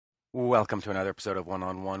Welcome to another episode of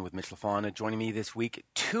One-on-One with Mitch Lafon. Joining me this week,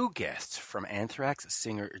 two guests from Anthrax,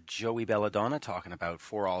 singer Joey Belladonna, talking about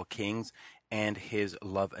For All Kings and his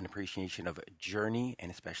love and appreciation of Journey, and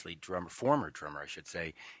especially former drummer, I should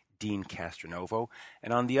say, Dean Castronovo.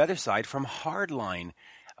 And on the other side, from Hardline,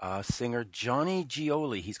 singer Johnny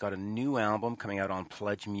Gioeli. He's got a new album coming out on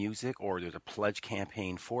Pledge Music, or there's a Pledge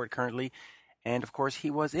campaign for it currently. And, of course, he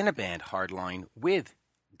was in a band, Hardline, with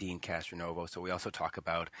Dean Castronovo, so we also talk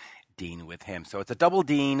about Dean with him. So it's a double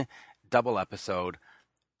Dean, double episode,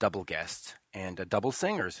 double guests, and double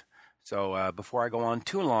singers. So before I go on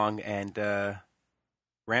too long and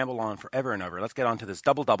ramble on forever and ever, let's get on to this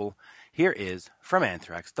double-double. Here is, from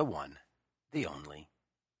Anthrax, the one, the only,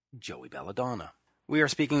 Joey Belladonna. We are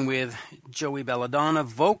speaking with Joey Belladonna,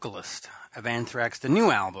 vocalist of Anthrax. The new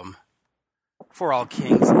album, For All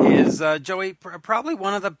Kings, is, Joey, probably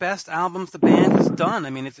one of the best albums the band has done. I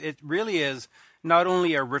mean, it really is not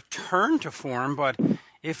only a return to form, but,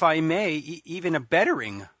 if I may, even a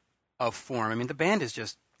bettering of form. I mean, the band is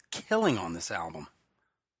just killing on this album.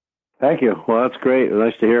 Thank you. Well, that's great.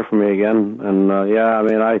 Nice to hear from you again. And,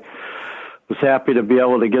 I was happy to be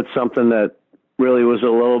able to get something that really was a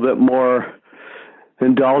little bit more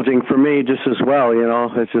indulging for me just as well, you know.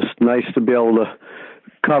 It's just nice to be able to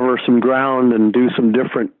cover some ground and do some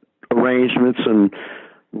different arrangements and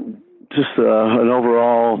just an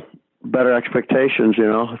overall better expectations, you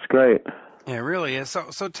know. It's great. Yeah, it really is.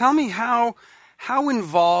 So tell me, how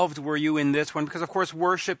involved were you in this one? Because, of course,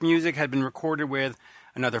 worship music had been recorded with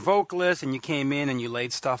another vocalist, and you came in and you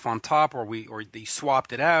laid stuff on top, or they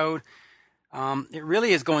swapped it out. It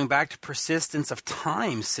really is going back to persistence of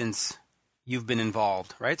time since you've been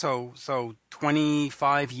involved, right? So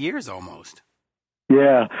 25 years almost.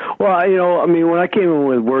 Yeah. Well, you know, I mean, when I came in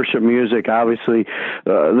with worship music, obviously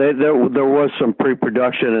there was some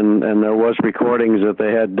pre-production and there was recordings that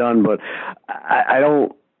they had done, but I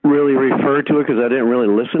don't really refer to it because I didn't really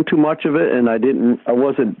listen to much of it, and I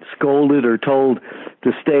wasn't scolded or told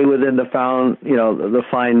to stay within the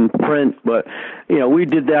fine print. But you know, we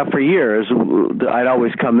did that for years. I'd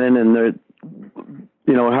always come in and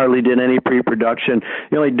hardly did any pre-production.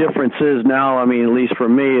 The only difference is now, I mean, at least for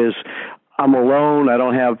me, is I'm alone. I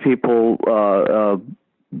don't have people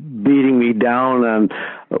beating me down on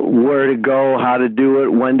where to go, how to do it,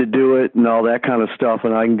 when to do it, and all that kind of stuff,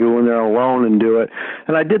 and I can go in there alone and do it.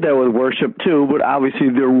 And I did that with worship too, but obviously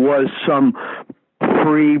there was some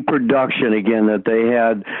pre-production again that they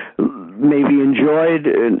had maybe enjoyed,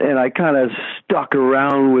 and I kind of stuck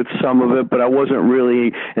around with some of it, but I wasn't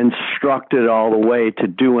really instructed all the way to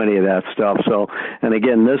do any of that stuff. So, and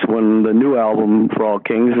again, this one, the new album, For All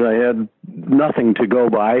Kings, I had nothing to go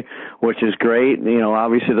by, which is great. You know,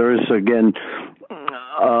 obviously there is, again,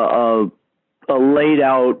 a laid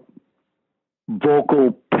out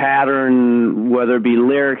vocal pattern, whether it be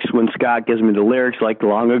lyrics, when Scott gives me the lyrics like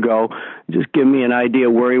long ago, just give me an idea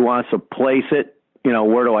where he wants to place it. You know,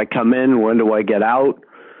 where do I come in? When do I get out?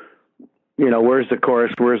 You know, where's the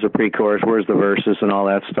chorus? Where's the pre-chorus? Where's the verses and all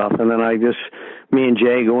that stuff? And then me and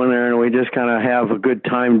Jay go in there and we just kind of have a good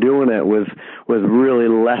time doing it with really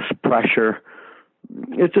less pressure.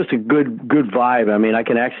 It's just a good vibe. I mean, I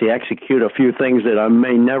can actually execute a few things that I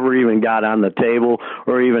may never even got on the table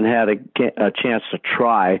or even had a chance to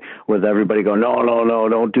try, with everybody going, no,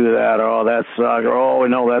 don't do that, or oh, that sucks, or oh,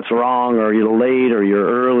 no, that's wrong, or you're late, or you're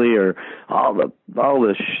early, or all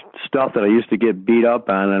the stuff that I used to get beat up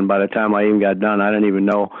on. And by the time I even got done, I didn't even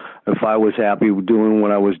know if I was happy with doing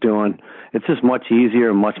what I was doing. It's just much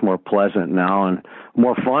easier and much more pleasant now, and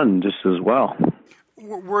more fun just as well.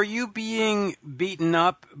 Were you being beaten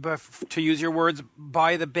up, to use your words,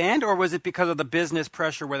 by the band, or was it because of the business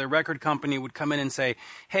pressure where the record company would come in and say,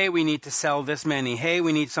 hey, we need to sell this many, hey,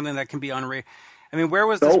 we need something that can be on radio? I mean, where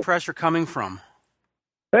was this pressure coming from?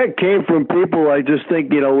 It came from people. I just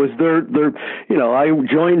think, you know, was their I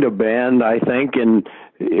joined a band, I think, and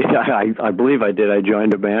I believe I did. I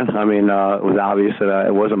joined a band. I mean, it was obvious that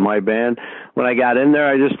it wasn't my band. When I got in there,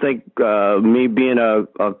 I just think me being a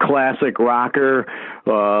classic rocker,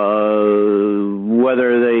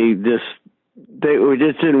 whether they just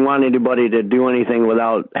didn't want anybody to do anything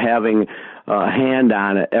without having a hand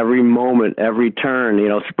on it every moment, every turn. You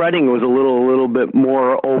know, spreading was a little bit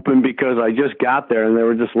more open because I just got there and they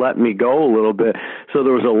were just letting me go a little bit. So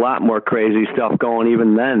there was a lot more crazy stuff going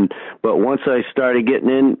even then. But once I started getting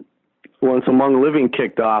in once Among Living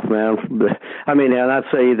kicked off, man. I mean, I'm not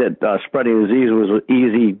saying that Spreading Disease was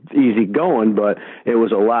easy going, but it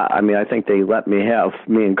was a lot. I mean, I think they let me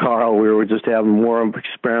and Carl, we were just having more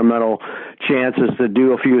experimental chances to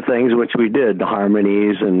do a few things, which we did, the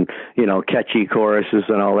harmonies and, catchy choruses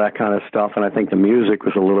and all that kind of stuff. And I think the music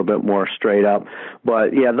was a little bit more straight up.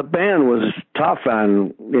 But yeah, the band was tough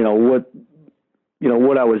on, what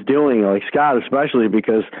I was doing, like Scott especially,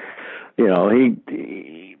 because,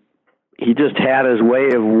 he just had his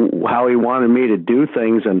way of how he wanted me to do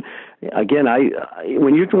things. And again,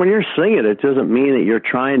 when you're singing, it doesn't mean that you're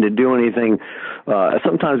trying to do anything.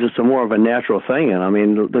 Sometimes it's more of a natural thing. And I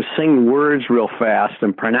mean, to sing words real fast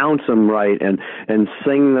and pronounce them right and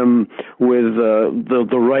sing them with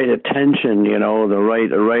the right attention, the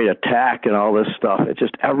right attack and all this stuff. It's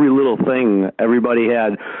just every little thing. Everybody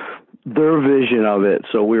had their vision of it.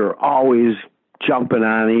 So we were always jumping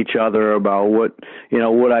on each other about what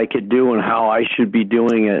I could do and how I should be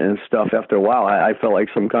doing it and stuff. After a while, I felt like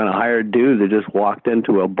some kind of hired dude that just walked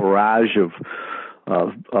into a barrage of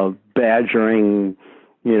badgering,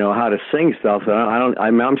 how to sing stuff. And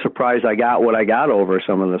I'm surprised I got what I got over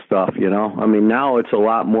some of the stuff, I mean, now it's a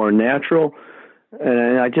lot more natural.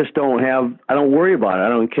 And I just don't worry about it. I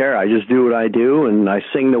don't care. I just do what I do, and I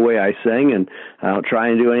sing the way I sing, and I don't try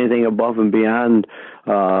and do anything above and beyond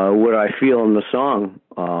what I feel in the song.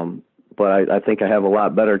 But I think I have a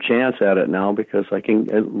lot better chance at it now because I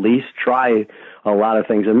can at least try a lot of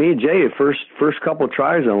things. And me and Jay, first couple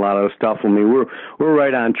tries on a lot of the stuff, we're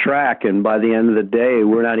right on track, and by the end of the day,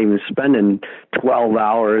 we're not even spending 12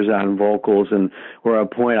 hours on vocals, and we're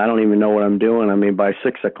at a point I don't even know what I'm doing. I mean, by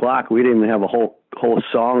 6 o'clock, we didn't even have a whole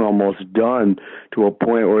song almost done to a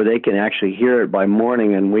point where they can actually hear it by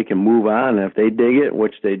morning, and we can move on. And if they dig it,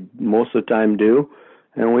 which they most of the time do,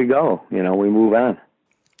 and we go, we move on.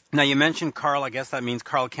 Now, you mentioned Carl. I guess that means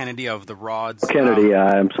Carl Kennedy of the Rods. Kennedy,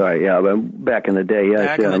 I'm sorry. Yeah, but back in the day,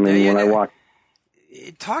 yes. When I walked.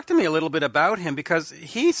 Talk to me a little bit about him, because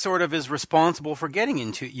he sort of is responsible for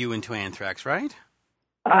getting you into Anthrax, right?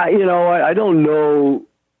 I don't know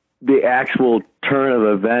the actual turn of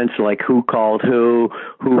events, like who called who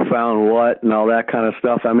found what, and all that kind of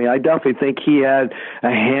stuff. I mean, I definitely think he had a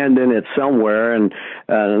hand in it somewhere, and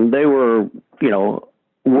they were,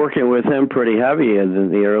 working with him pretty heavy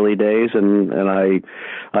in the early days, and I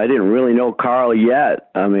didn't really know Carl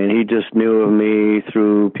yet. I mean, he just knew of me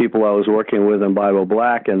through people I was working with in Bible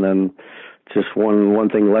Black, and then just one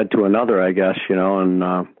thing led to another, I guess, and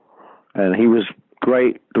he was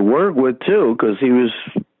great to work with too, because he was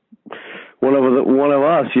one of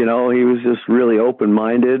us, He was just really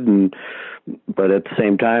open-minded, but at the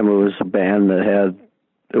same time, it was a band that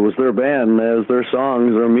it was their band, it was their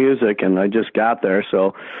songs, their music, and I just got there,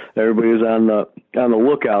 so everybody was on the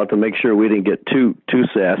lookout to make sure we didn't get too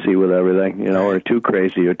sassy with everything, or too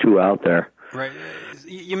crazy or too out there. Right.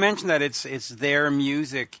 You mentioned that it's their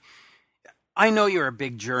music. I know you're a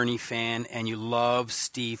big Journey fan and you love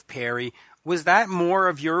Steve Perry. Was that more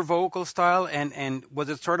of your vocal style, and was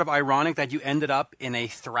it sort of ironic that you ended up in a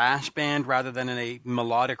thrash band rather than in a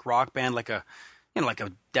melodic rock band like a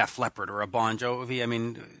Def Leppard or a Bon Jovi? I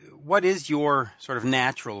mean, what is your sort of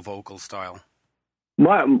natural vocal style?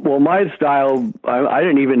 My style, I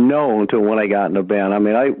didn't even know until when I got in the band. I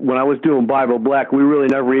mean, when I was doing Bible Black, we really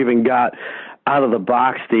never even got out of the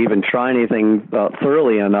box to even try anything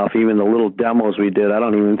thoroughly enough. Even the little demos we did, I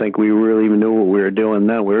don't even think we really even knew what we were doing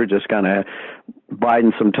then. We were just kind of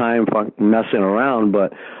biding some time, messing around.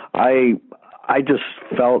 But I just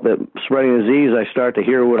felt that Spreading Disease, I start to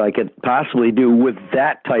hear what I could possibly do with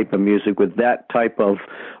that type of music, with that type of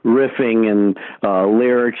riffing and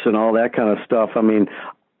lyrics and all that kind of stuff. I mean,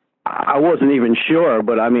 I wasn't even sure,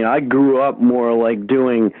 but I mean, I grew up more like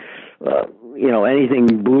doing, anything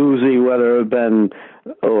bluesy, whether it had been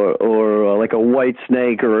or like a White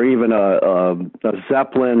Snake or even a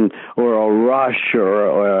Zeppelin or a Rush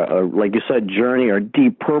or like you said, Journey or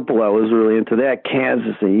Deep Purple. I was really into that.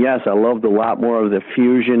 Kansas, and yes, I loved a lot more of the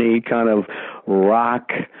fusion-y kind of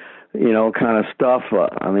rock, kind of stuff.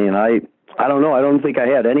 I mean, I don't know. I don't think I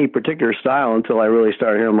had any particular style until I really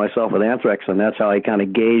started hearing myself with Anthrax, and that's how I kind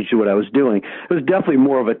of gauged what I was doing. It was definitely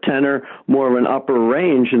more of a tenor, more of an upper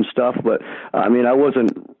range and stuff, but I mean, I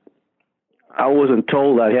wasn't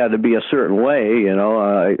told I had to be a certain way,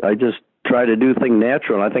 I just try to do things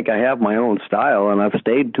natural, and I think I have my own style, and I've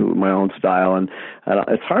stayed to my own style, and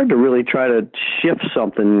it's hard to really try to shift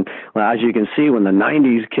something. As you can see, when the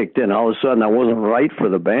 90s kicked in, all of a sudden I wasn't right for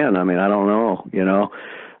the band. I mean, I don't know,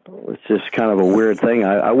 It's just kind of a weird thing.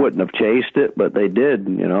 I wouldn't have chased it, but they did,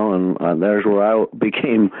 and there's where I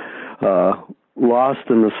became, lost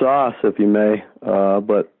in the sauce, if you may.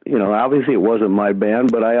 But, you know, obviously it wasn't my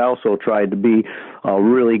band, but I also tried to be a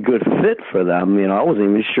really good fit for them. You know, I wasn't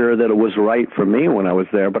even sure that it was right for me when I was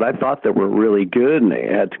there, but I thought they were really good, and they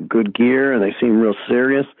had good gear, and they seemed real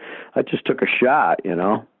serious. I just took a shot, you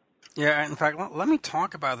know. Yeah, in fact, let me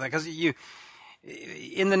talk about that, because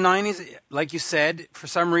in the 90s, like you said, for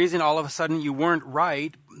some reason, all of a sudden you weren't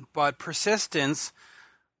right, but Persistence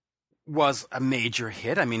was a major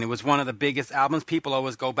hit. I mean, it was one of the biggest albums. People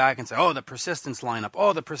always go back and say, oh, the Persistence lineup,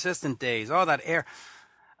 oh, the Persistent days, oh, that air.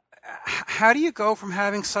 How do you go from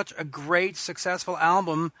having such a great, successful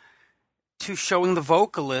album to showing the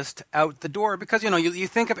vocalist out the door? Because, you know, you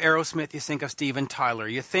think of Aerosmith, you think of Steven Tyler,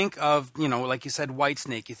 you think of, you know, like you said,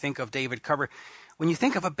 Whitesnake, you think of David Coverdale. When you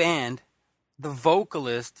think of a band, the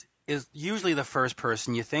vocalist is usually the first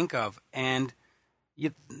person you think of, and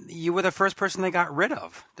you were the first person they got rid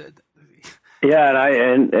of. Yeah,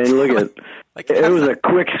 and look at like, it was a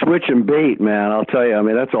quick switch and bait, man. I'll tell you. I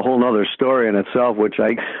mean, that's a whole other story in itself, which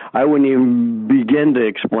I wouldn't even begin to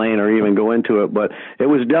explain or even go into it. But it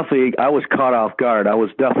was definitely, I was caught off guard. I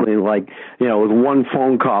was definitely like, you know, with one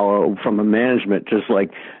phone call from a management, just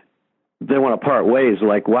like they want to part ways.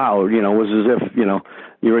 Like, wow, you know, it was as if, you know,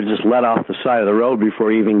 you were just let off the side of the road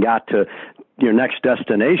before you even got to your next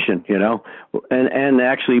destination, you know, and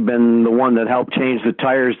actually been the one that helped change the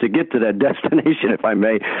tires to get to that destination, if I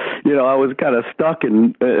may. You know, I was kind of stuck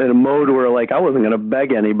in a mode where, like, I wasn't going to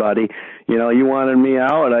beg anybody. You know, you wanted me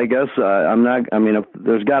out, I guess I'm not. I mean,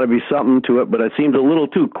 there's got to be something to it, but it seems a little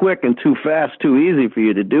too quick and too fast, too easy for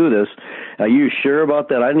you to do this. Are you sure about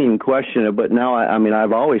that? I didn't even question it, but now, I mean,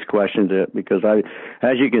 I've always questioned it, because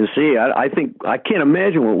as you can see, I think, I can't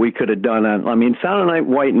imagine what we could have done I mean, Sounding Like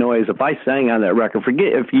White Noise, if I sang on that record, forget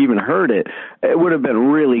if you even heard it, it would have been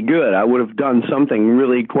really good. I would have done something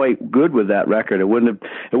really quite good with that record. It wouldn't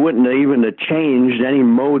even have changed any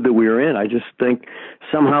mode that we were in. I just think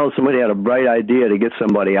somehow somebody had a bright idea to get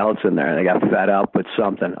somebody else in there, and they got fed up with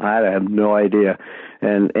something. I have no idea.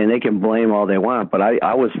 And they can blame all they want, but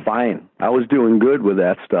I was fine. I was doing good with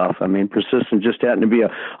that stuff. I mean, Persistent just happened to be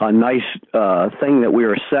a nice thing that we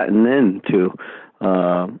were setting into.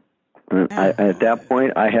 At that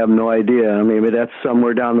point, I have no idea. I mean, maybe that's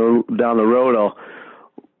somewhere down the road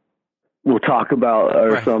we'll talk about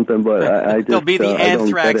or something. But I just, there'll be the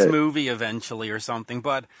Anthrax movie eventually or something.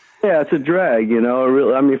 But yeah, it's a drag, you know.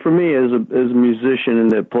 Really, I mean, for me as a musician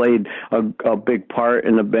that played a big part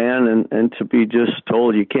in the band, and to be just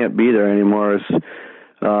told you can't be there anymore is,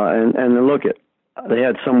 and then look at, they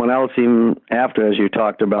had someone else even after, as you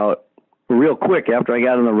talked about, real quick after I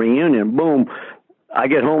got in the reunion. Boom. I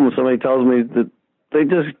get home and somebody tells me that they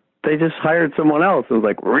just hired someone else. I was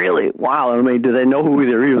like, really? Wow. I mean, do they know who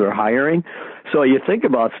they're hiring? So you think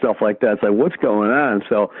about stuff like that. It's like, what's going on?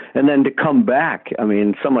 So, and then to come back, I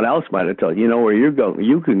mean, someone else might have told you, know where you go,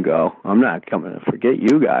 you can go. I'm not coming to forget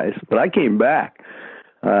you guys. But I came back.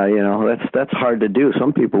 You know, that's hard to do.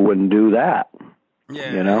 Some people wouldn't do that.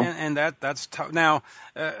 Yeah, you know? and that's tough. Now,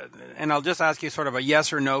 and I'll just ask you sort of a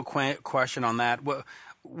yes or no question on that.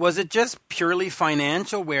 Was it just purely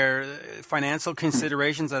financial, where financial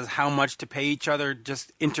considerations as how much to pay each other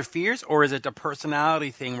just interferes, or is it a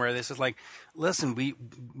personality thing where this is like, listen,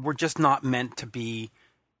 we're just not meant to be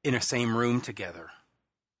in a same room together?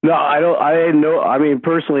 No, I don't. I mean,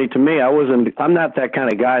 personally, to me, I'm not that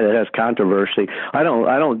kind of guy that has controversy. I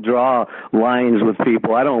don't draw lines with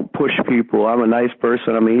people. I don't push people. I'm a nice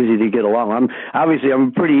person. I'm easy to get along.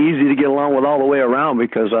 I'm pretty easy to get along with all the way around,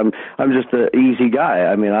 because I'm just an easy guy.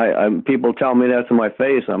 I mean, people tell me that to my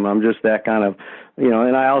face. I'm just that kind of, you know.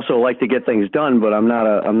 And I also like to get things done, but I'm not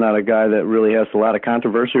a guy that really has a lot of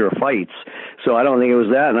controversy or fights. So I don't think it was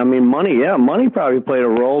that. And I mean, money probably played a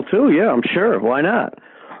role too. Yeah, I'm sure. Why not?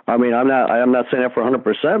 I mean, I'm not saying that for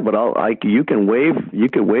 100%, but you can wave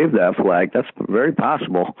that flag. That's very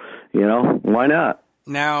possible. You know, why not?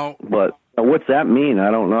 Now, but what's that mean?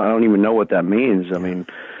 I don't know. I don't even know what that means. I mean,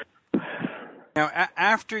 now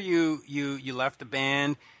after you left the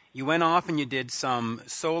band, you went off and you did some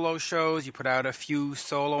solo shows. You put out a few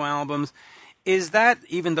solo albums. Is that,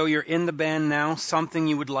 even though you're in the band now, something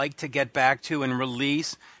you would like to get back to and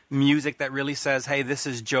release? Music that really says, hey, this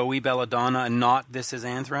is Joey Belladonna and not this is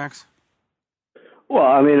Anthrax? Well,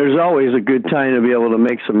 I mean, there's always a good time to be able to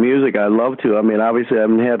make some music. I'd love to. I mean, obviously I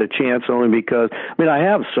haven't had a chance, only because, I mean, I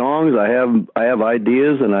have songs, I have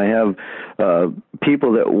ideas, and I have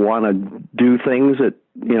people that want to do things that,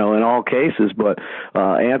 you know, in all cases, but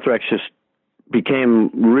Anthrax just became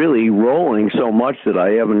really rolling so much that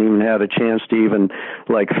I haven't even had a chance to even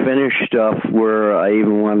like finish stuff where I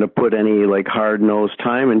even wanted to put any like hard-nosed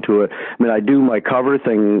time into it. I mean, I do my cover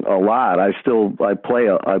thing a lot. I play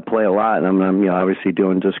a lot, and I'm obviously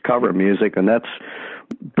doing just cover music, and that's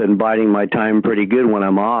been biding my time pretty good when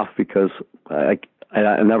I'm off, because I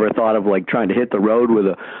never thought of like trying to hit the road with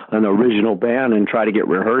an original band and try to get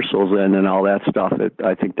rehearsals in and all that stuff.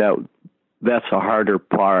 I think that's a harder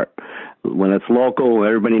part. When it's local,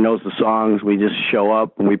 everybody knows the songs, we just show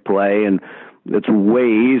up and we play, and it's way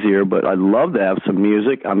easier. But I'd love to have some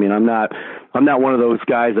music. I mean, I'm not one of those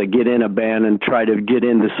guys that get in a band and try to get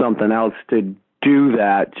into something else to do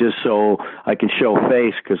that just so I can show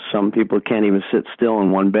face, because some people can't even sit still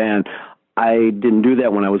in one band. I didn't do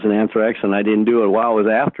that when I was in Anthrax, and I didn't do it while I was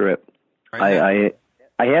after it. Right.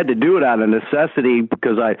 I had to do it out of necessity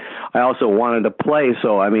because I also wanted to play.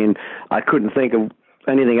 So, I mean, I couldn't think of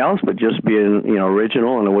anything else but just being,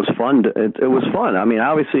 original, and it was fun. It was fun. I mean,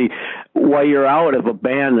 obviously, while you're out of a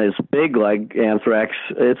band that's big like Anthrax,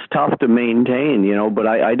 it's tough to maintain, but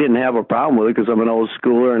I didn't have a problem with it because I'm an old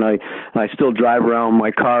schooler, and I still drive around my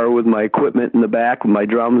car with my equipment in the back with my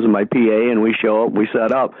drums and my PA, and we show up, we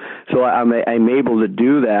set up. So I'm able to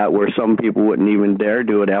do that where some people wouldn't even dare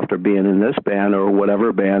do it after being in this band or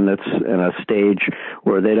whatever band that's in a stage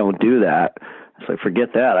where they don't do that. So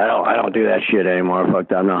forget that. I don't do that shit anymore. Fuck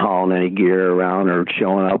that. I'm not hauling any gear around or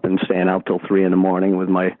showing up and staying out till 3 a.m. with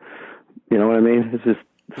my, you know what I mean? It's just,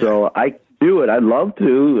 so I do it. I'd love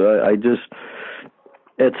to.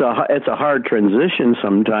 It's a hard transition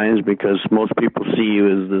sometimes because most people see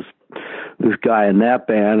you as this guy in that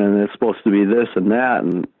band, and it's supposed to be this and that,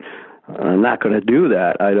 and I'm not going to do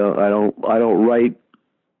that. I don't write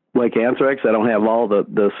like Anthrax. I don't have all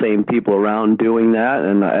the same people around doing that,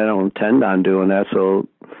 and I don't intend on doing that. So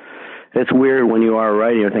it's weird when you are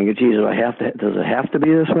writing, you're thinking, geez, does it have to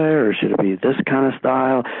be this way, or should it be this kind of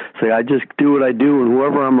style? So I just do what I do, and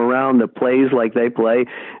whoever I'm around that plays like they play,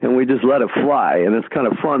 and we just let it fly. And it's kind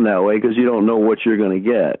of fun that way because you don't know what you're going to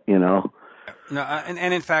get, No,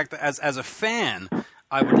 and in fact, as a fan,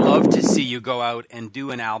 I would love to see you go out and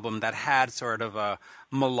do an album that had sort of a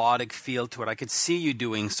melodic feel to it. I could see you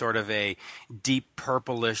doing sort of a deep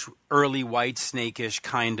purplish, early White Snake-ish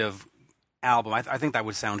kind of album. I think that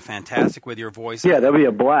would sound fantastic with your voice. Yeah, that'd be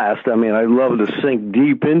a blast. I mean, I'd love to sink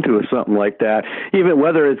deep into something like that, even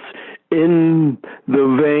whether it's in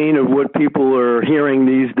the vein of what people are hearing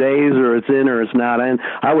these days, or it's in or it's not in.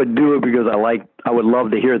 I would do it because I would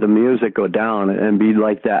love to hear the music go down and be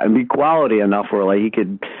like that, and be quality enough where like he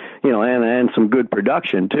could, and some good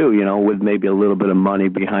production too, with maybe a little bit of money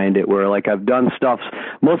behind it, where like I've done stuff,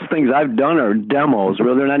 most things I've done are demos,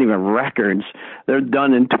 where they're not even records. They're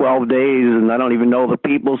done in 12 days, and I don't even know the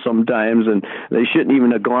people sometimes, and they shouldn't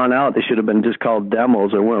even have gone out. They should have been just called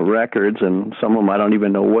demos. They weren't records, and some of them I don't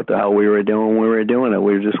even know what the hell we were doing when we were doing it.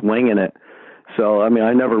 We were just winging it. So, I mean,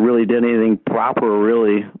 I never really did anything proper,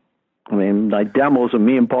 really. I mean, like demos of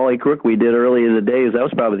me and Paulie Crook we did early in the days, that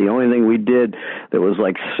was probably the only thing we did that was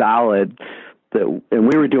like solid. And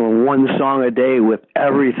we were doing one song a day with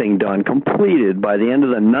everything done, completed. By the end of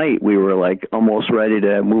the night, we were like almost ready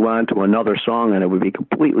to move on to another song, and it would be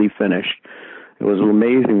completely finished. It was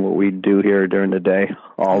amazing what we'd do here during the day,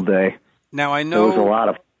 all day. Now, I know... It was a lot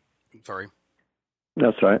of... Sorry.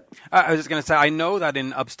 That's right. I was just going to say, I know that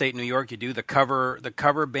in upstate New York, you do the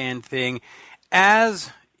cover band thing. As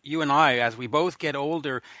you and I, as we both get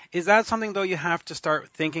older, is that something, though, you have to start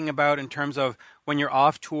thinking about in terms of when you're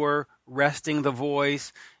off tour, resting the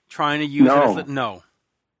voice, trying to use it? No.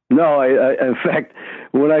 No, in fact,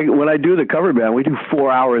 when I do the cover band, we do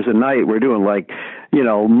 4 hours a night. We're doing like,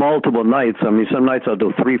 multiple nights. I mean, some nights I'll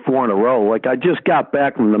do 3-4 in a row. Like I just got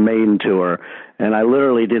back from the Maiden tour, and I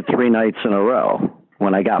literally did 3 nights in a row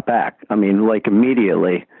when I got back. I mean, like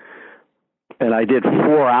immediately. And I did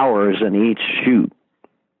 4 hours in each shoot.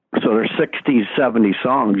 So there's 60, 70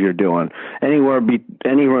 songs you're doing. Anywhere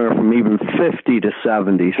from even 50 to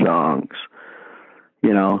 70 songs,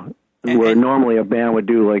 where normally a band would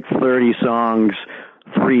do like 30 songs,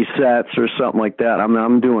 3 sets or something like that.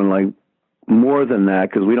 I'm doing like more than that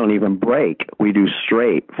because we don't even break. We do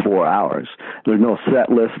straight 4 hours. There's no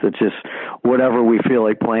set list. It's just whatever we feel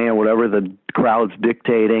like playing, whatever the crowd's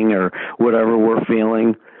dictating or whatever we're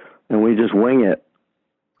feeling, and we just wing it.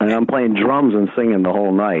 And I'm playing drums and singing the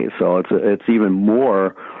whole night, so it's even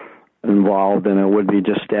more involved than it would be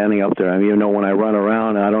just standing up there. I mean, when I run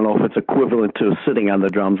around, I don't know if it's equivalent to sitting on the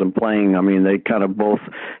drums and playing. I mean, they kind of both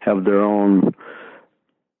have their own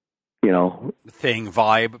thing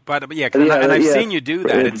vibe. But yeah, and I've seen you do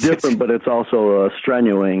that. It's different, but it's also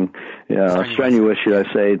strenuous, should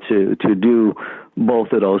I say, to do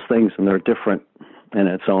both of those things, and they're different in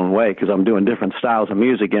its own way, because I'm doing different styles of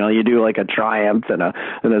music. You do like a Triumph and a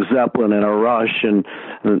Zeppelin and a Rush and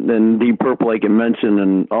Deep Purple, like you mentioned,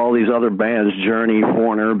 and all these other bands, Journey,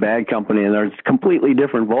 Foreigner, Bad Company, and there's completely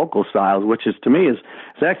different vocal styles, which is, to me, is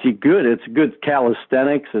actually good. It's good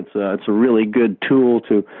calisthenics. It's a really good tool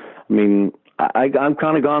to. I'm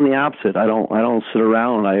kind of gone the opposite. I don't sit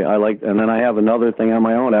around. I like, and then I have another thing on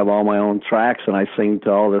my own. I have all my own tracks, and I sing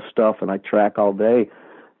to all this stuff, and I track all day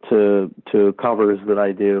to covers that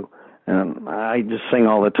I do, and I just sing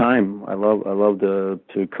all the time. I love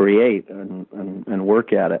to create and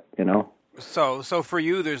work at it. So for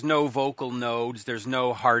you, there's no vocal nodes, there's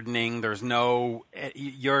no hardening, there's no.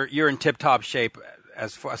 You're in tip-top shape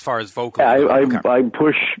as far as vocal. I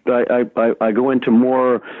push. I go into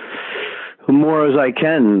more as I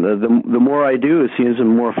can. The more I do, it seems the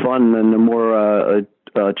more fun and the more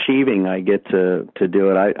achieving I get to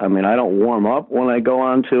do it. I don't warm up when I go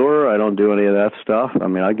on tour. I don't do any of that stuff.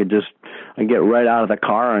 I get right out of the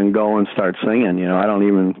car and go and start singing.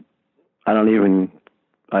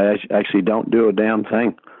 I actually don't do a damn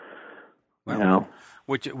thing. Well,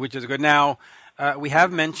 which is good. Now, we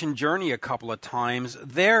have mentioned Journey a couple of times.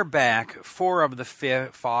 They're back, 4 of the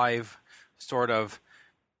 5 sort of,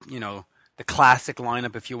 the classic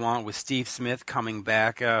lineup, if you want, with Steve Smith coming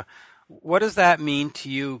back. What does that mean to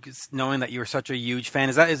you, knowing that you're such a huge fan?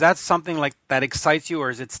 Is that something like that excites you, or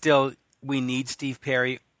is it still we need Steve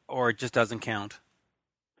Perry, or it just doesn't count?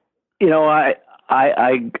 I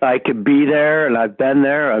could be there, and I've been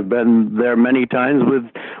there. I've been there many times with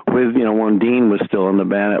when Dean was still in the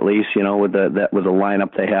band, at least, with the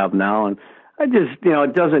lineup they have now. And I just,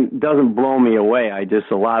 it doesn't blow me away. A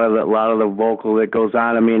lot of the vocal that goes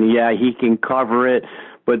on. He can cover it,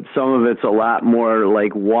 but some of it's a lot more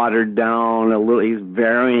like watered down. He's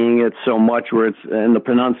varying it so much where it's, and the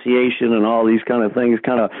pronunciation and all these kind of things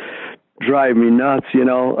kind of drive me nuts.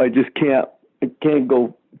 I just can't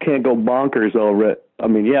go bonkers over it.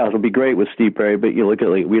 It'll be great with Steve Perry, but you look at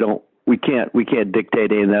it, we can't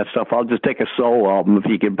dictate any of that stuff. I'll just take a solo album if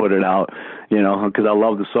he can put it out, because I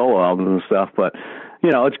love the solo albums and stuff. But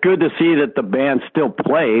it's good to see that the band still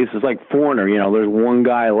plays. It's like Foreigner, there's one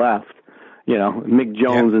guy left. Mick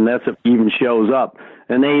Jones, and that's if he even shows up.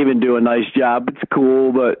 And they even do a nice job. It's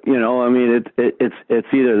cool, but it's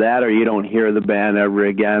either that or you don't hear the band ever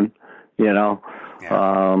again.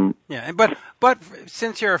 But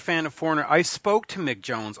since you're a fan of Foreigner, I spoke to Mick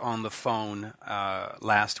Jones on the phone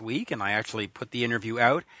last week, and I actually put the interview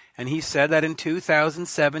out, and he said that in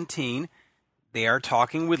 2017 they are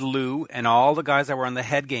talking with Lou and all the guys that were on the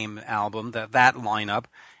Head Game album, that lineup,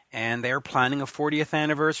 and they're planning a 40th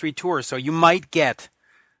anniversary tour. So you might get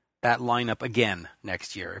that lineup again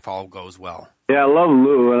next year if all goes well. Yeah, I love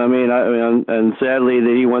Lou, and and sadly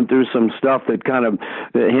that he went through some stuff that kind of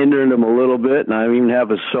hindered him a little bit. And I even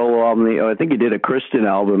have a solo album. I think he did a Christian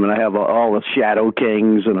album, and I have all the Shadow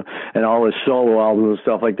Kings and all his solo albums and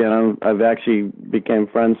stuff like that. I've actually became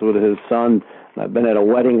friends with his son. I've been at a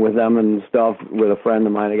wedding with them and stuff with a friend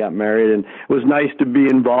of mine. I got married, and it was nice to be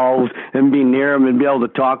involved and be near him and be able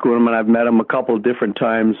to talk with him. And I've met him a couple of different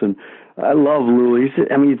times, and I love Lou.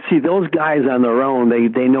 See, those guys on their own,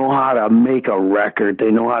 they know how to make a record. They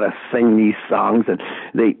know how to sing these songs, and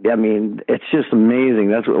it's just amazing.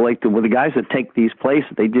 That's what, like, the guys that take these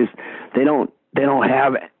places, they don't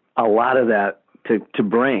have a lot of that to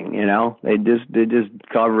bring. They just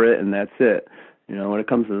cover it, and that's it. When it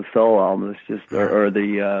comes to the solo album, it's just or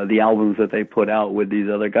the albums that they put out with these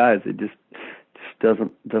other guys, it just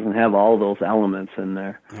doesn't have all those elements in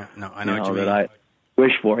there. Yeah, no, I know what you mean. That I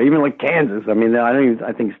wish for, even like Kansas.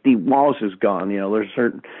 I think Steve Walsh is gone. There's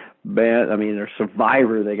certain band. There's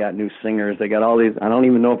Survivor. They got new singers. They got all these. I don't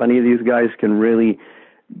even know if any of these guys can really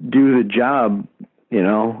do the job.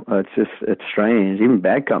 It's strange. Even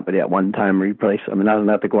Bad Company at one time replaced.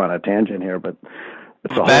 Not to go on a tangent here, but.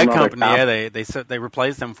 Bad Company, yeah, they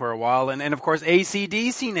replaced them for a while, and of course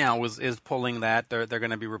AC/DC now is pulling that. They're going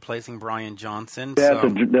to be replacing Brian Johnson.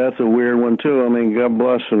 That's a weird one too. God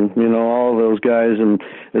bless them, all of those guys, and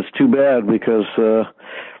it's too bad because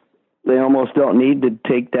they almost don't need to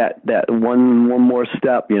take that one more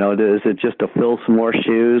step. Is it just to fill some more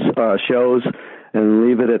shows and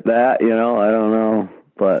leave it at that? I don't know,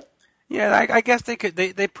 but. Yeah, I guess they could.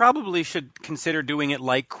 They probably should consider doing it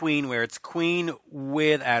like Queen, where it's Queen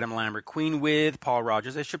with Adam Lambert, Queen with Paul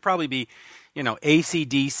Rodgers. It should probably be,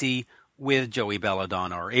 AC/DC with Joey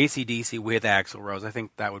Belladonna or AC/DC with Axl Rose. I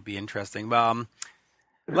think that would be interesting.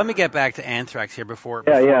 Let me get back to Anthrax here before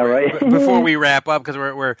we wrap up, because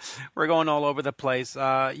we're going all over the place.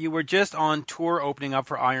 You were just on tour opening up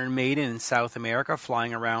for Iron Maiden in South America,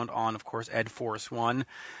 flying around on, of course, Ed Force One.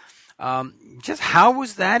 Just how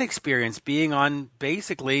was that experience, being on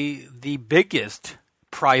basically the biggest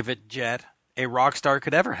private jet a rock star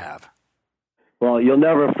could ever have? Well, you'll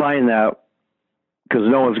never find that, because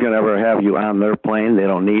no one's going to ever have you on their plane. They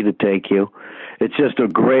don't need to take you. It's just a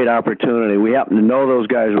great opportunity. We happen to know those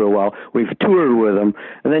guys real well. We've toured with them,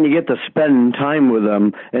 and then you get to spend time with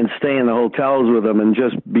them and stay in the hotels with them and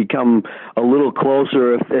just become a little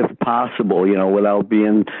closer if possible, without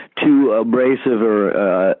being too abrasive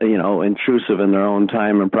or, intrusive in their own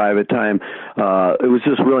time and private time. It was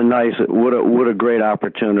just really nice. What a great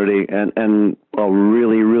opportunity, and a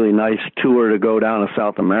really, really nice tour to go down to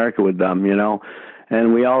South America with them,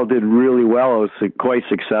 And we all did really well. It was quite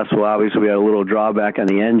successful. Obviously, we had a little drawback on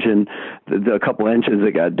the engine, a couple engines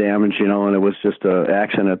that got damaged, and it was just an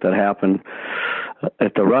accident that happened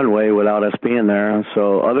at the runway without us being there.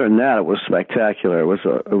 So other than that, it was spectacular. It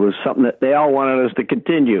was something that they all wanted us to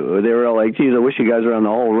continue. They were all like, geez, I wish you guys were on the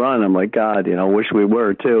whole run. I'm like, God, wish we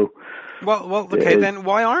were too. Well, okay, then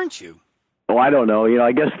why aren't you? Oh, I don't know.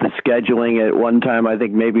 I guess the scheduling at one time, I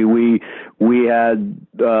think maybe we had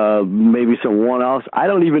maybe some one-offs. I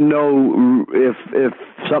don't even know if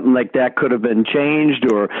something like that could have been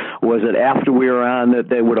changed, or was it after we were on that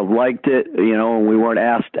they would have liked it, and we weren't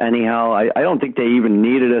asked anyhow. I don't think they even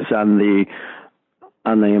needed us on the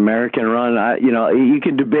American run. You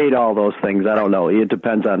can debate all those things. I don't know. It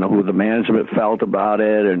depends on who the management felt about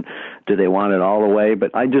it, and did they want it all the way.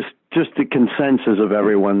 But I just the consensus of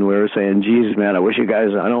everyone, we were saying, geez, man, I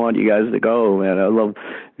don't want you guys to go, man. I love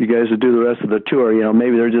you guys to do the rest of the tour.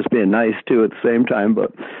 Maybe they're just being nice too at the same time,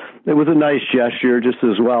 but it was a nice gesture just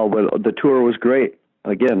as well. But the tour was great.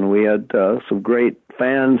 Again, we had some great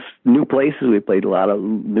fans, new places. We played a lot of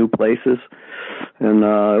new places, and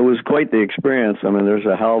it was quite the experience. I mean, there's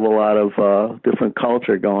a hell of a lot of different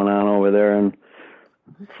culture going on over there, and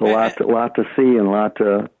it's a lot to see and a lot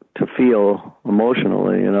to feel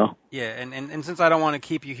emotionally, Yeah, and since I don't want to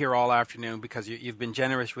keep you here all afternoon, because you've been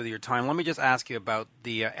generous with your time, let me just ask you about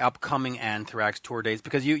the upcoming Anthrax tour dates,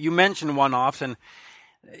 because you mentioned one-offs, and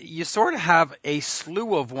you sort of have a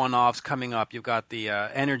slew of one-offs coming up. You've got the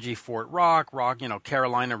Energy Fort Rock,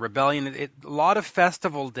 Carolina Rebellion, a lot of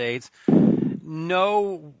festival dates.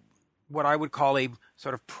 No, what I would call a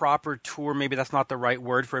sort of proper tour. Maybe that's not the right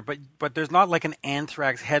word for it, but there's not like an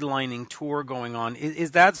Anthrax headlining tour going on.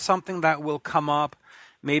 Is that something that will come up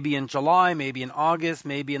maybe in July, maybe in August,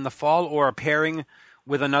 maybe in the fall, or a pairing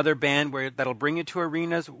with another band that'll bring you to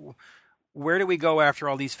arenas? Where do we go after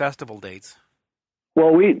all these festival dates?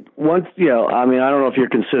 Well, I don't know if you're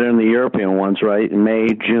considering the European ones, right? In May,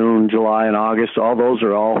 June, July, and August, those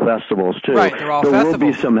are all festivals, too. Right, they're all festivals. There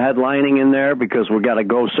will be some headlining in there, because we got to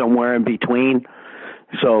go somewhere in between.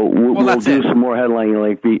 So we'll do some more headlining,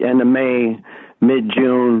 like the end of May,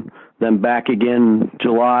 mid-June, then back again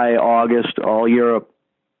July, August, all Europe,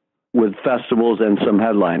 with festivals and some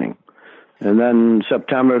headlining. And then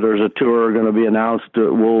September, there's a tour going to be announced.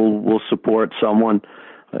 We'll support someone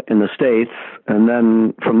in the States, and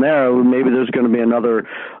then from there, maybe there's going to be another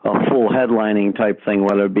full headlining type thing,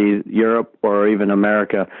 whether it be Europe or even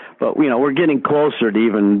America. But, we're getting closer to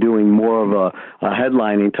even doing more of a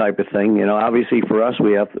headlining type of thing. Obviously for us,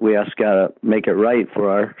 we got to make it right for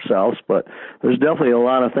ourselves, but there's definitely a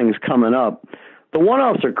lot of things coming up. The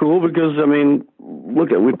one-offs are cool because,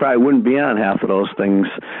 we probably wouldn't be on half of those things,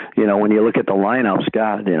 when you look at the lineups,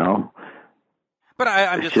 God, But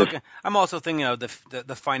I'm also thinking of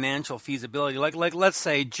the financial feasibility. Like let's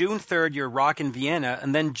say June 3rd, you're rocking Vienna,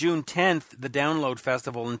 and then June 10th, the Download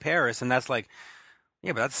Festival in Paris, and that's but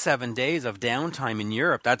that's 7 days of downtime in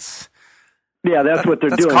Europe. That's what they're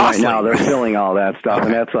doing costly. Right now. They're filling all that stuff, okay.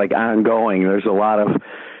 And that's like ongoing. There's a lot of,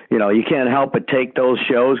 you can't help but take those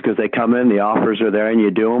shows because they come in, the offers are there, and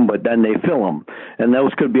you do them, but then they fill them. And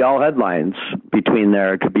those could be all headlines between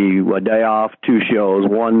there. It could be a day off, 2 shows,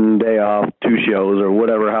 1 day off, 2 shows, or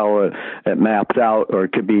whatever, how it maps out, or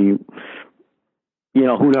it could be,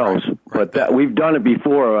 who knows. Right. But we've done it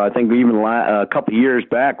before. I think even a couple of years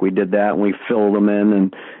back we did that, and we filled them in.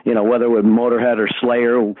 And, whether with Motorhead or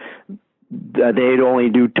Slayer, they'd only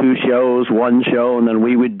do 2 shows, 1 show, and then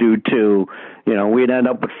we would do 2. We'd end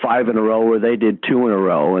up with 5 in a row where they did 2 in a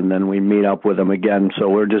row, and then we meet up with them again. So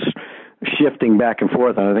we're just shifting back and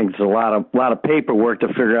forth, and I think there's a lot of paperwork to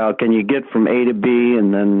figure out, can you get from A to B,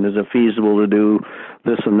 and then is it feasible to do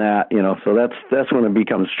this and that, so that's when it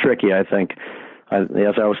becomes tricky, I think. As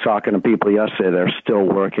I was talking to people yesterday, they're still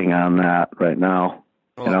working on that right now.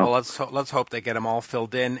 Well, let's hope they get them all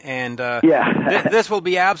filled in. And this will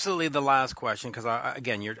be absolutely the last question because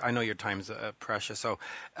I know your time's precious. So,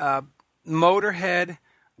 Motorhead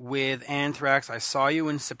with Anthrax. I saw you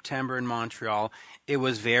in September in Montreal. It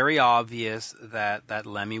was very obvious that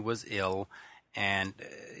Lemmy was ill, and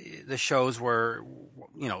the shows were,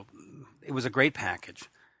 it was a great package.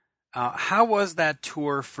 How was that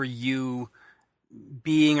tour for you?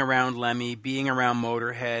 Being around Lemmy, being around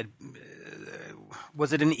Motorhead.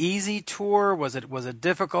 Was it an easy tour? Was it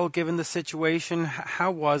difficult given the situation?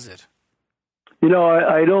 How was it?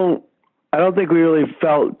 I don't think we really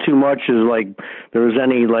felt too much as like there was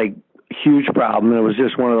any like huge problem. It was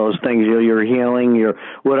just one of those things. You're healing, your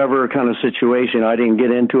whatever kind of situation. I didn't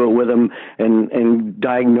get into it with him and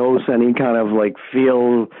diagnose any kind of like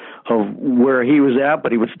feel of where he was at,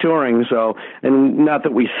 but he was touring. So, and not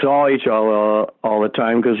that we saw each other all the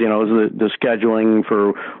time because, it was the scheduling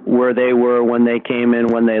for where they were, when they came in,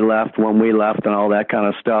 when they left, when we left, and all that kind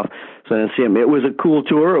of stuff. So I didn't see him. It was a cool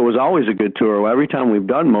tour. It was always a good tour. Every time we've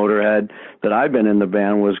done Motorhead that I've been in the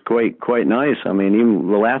band was quite nice. I mean,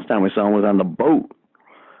 even the last time we saw him was on the boat,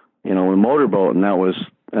 a motorboat,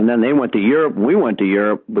 and then they went to Europe. We went to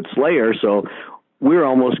Europe with Slayer, so we were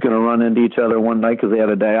almost going to run into each other one night because they had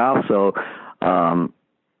a day off. So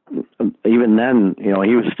even then,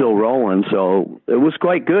 he was still rolling. So it was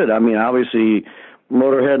quite good. I mean, obviously,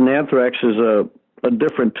 Motorhead and Anthrax is a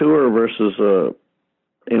different tour versus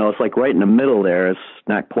it's like right in the middle there. It's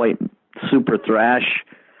not quite super thrash.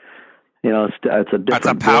 It's a different. That's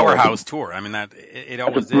a powerhouse tour. I mean, it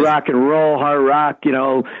always is. Rock and roll, hard rock, with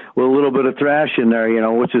a little bit of thrash in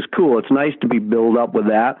there, which is cool. It's nice to be built up with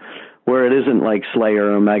that, where it isn't like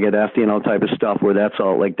Slayer or Megadeth, type of stuff where that's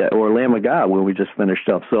all like that, or Lamb of God where we just finished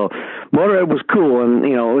up. So Motorhead was cool, and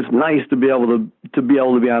it was nice to be able to be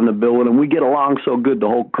on the bill with them. We get along so good, the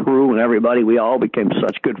whole crew and everybody. We all became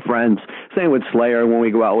such good friends. Same with Slayer when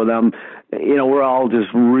we go out with them. We're all just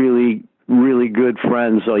really, really good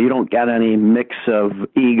friends. So you don't get any mix of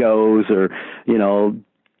egos or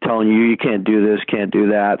telling you can't do this, can't do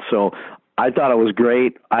that. So I thought it was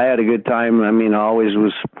great. I had a good time. I mean, I always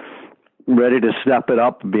was ready to step it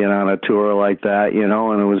up being on a tour like that,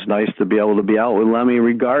 and it was nice to be able to be out with Lemmy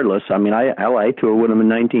regardless. I mean, I toured with him in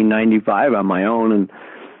 1995 on my own, and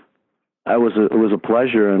it was a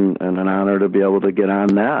pleasure and an honor to be able to get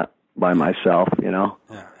on that by myself, Yeah.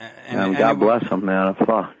 And God bless him, man.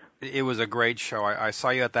 Fuck. It was a great show. I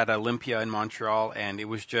saw you at that Olympia in Montreal, and it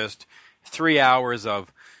was just 3 hours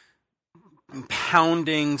of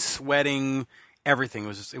pounding, sweating, everything.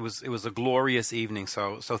 It was a glorious evening.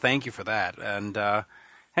 So thank you for that. And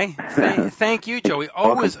hey, thank you, Joey.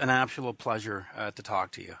 Always an absolute pleasure to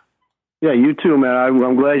talk to you. Yeah, you too, man.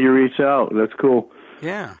 I'm glad you reached out. That's cool.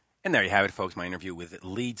 Yeah. And there you have it, folks. My interview with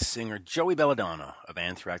lead singer Joey Belladonna of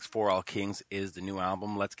Anthrax. For All Kings is the new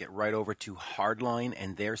album. Let's get right over to Hardline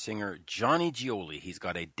and their singer Johnny Gioli. He's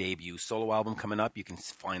got a debut solo album coming up. You can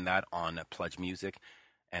find that on Pledge Music.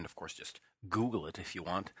 And, of course, just Google it if you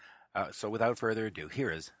want. So without further ado,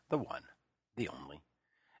 here is the one, the only,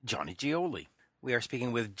 Johnny Gioli. We are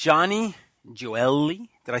speaking with Johnny Gioelli.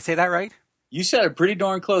 Did I say that right? You said it pretty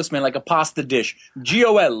darn close, man, like a pasta dish.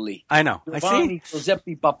 Gioelli. I know. Giovanni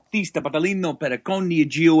Giuseppe Battista Patalino Periconi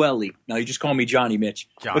Gioelli. No, you just call me Johnny, Mitch.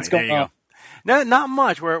 Johnny, what's going on? No, not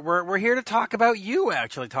much. We're here to talk about you,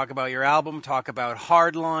 actually. Talk about your album. Talk about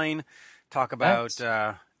Hardline. Talk about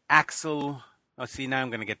Axel. Oh, see, now I'm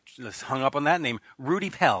going to get hung up on that name. Rudy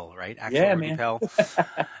Pell, right? Rudy man. Pell.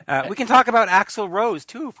 We can talk about Axl Rose,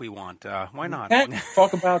 too, if we want. Why not? We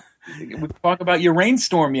talk about your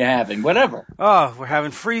rainstorm you're having, whatever. Oh, we're having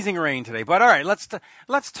freezing rain today. But all right,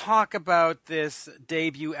 let's talk about this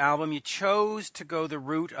debut album. You chose to go the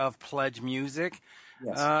route of Pledge Music.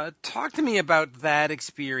 Yes. Talk to me about that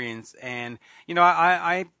experience. And,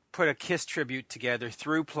 I put a KISS tribute together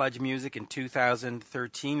through Pledge Music in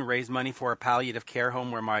 2013, raised money for a palliative care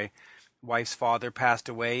home where my wife's father passed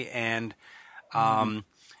away. And,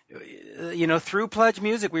 through Pledge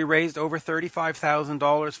Music, we raised over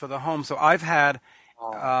 $35,000 for the home. So I've had...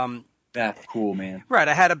 that's cool, man. Right.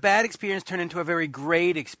 I had a bad experience turn into a very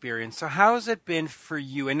great experience. So how's it been for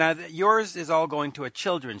you? And now yours is all going to a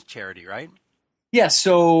children's charity, right? Yeah.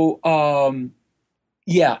 So,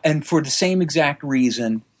 and for the same exact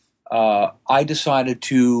reason, I decided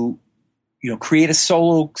to, create a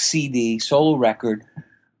solo CD, solo record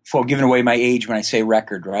for giving away my age when I say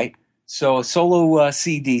record, right? So a solo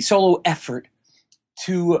CD, solo effort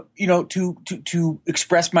to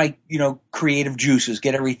express my, creative juices,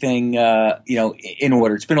 get everything, in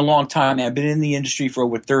order. It's been a long time. I've been in the industry for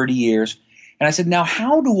over 30 years. And I said, now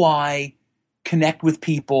how do I connect with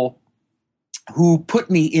people who put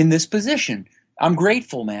me in this position. I'm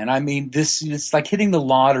grateful, man. I mean, it's like hitting the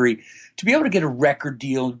lottery to be able to get a record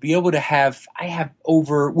deal, to be able to I have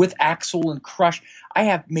over, with Axl and Crush, I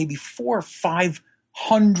have maybe 400 or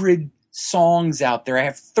 500 songs out there. I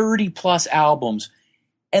have 30 plus albums.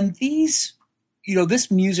 And these,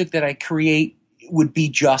 this music that I create would be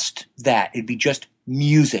just that. It'd be just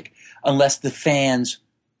music unless the fans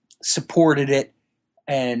supported it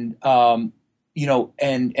and,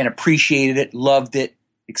 and appreciated it, loved it,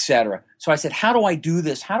 etc. So I said, how do I do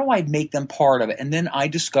this? How do I make them part of it? And then I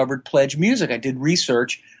discovered Pledge Music. I did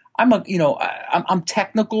research. I'm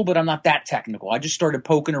technical, but I'm not that technical. I just started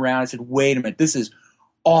poking around. I said, wait a minute, this is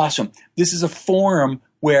awesome. This is a forum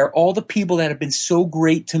where all the people that have been so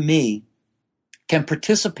great to me can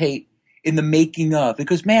participate in the making of.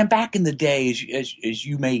 Because, man, back in the day, as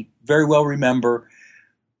you may very well remember,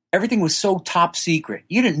 everything was so top secret.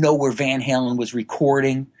 You didn't know where Van Halen was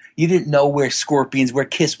recording. You didn't know where where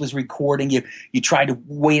Kiss was recording. You tried to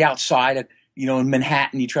wait outside, in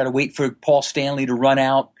Manhattan. You try to wait for Paul Stanley to run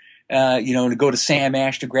out, and to go to Sam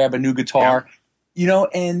Ash to grab a new guitar,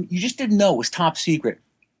 and you just didn't know. It was top secret.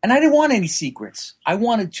 And I didn't want any secrets. I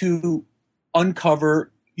wanted to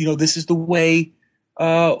uncover, this is the way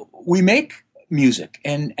we make music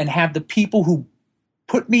and have the people who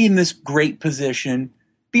put me in this great position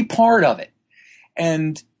be part of it.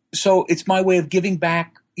 And so it's my way of giving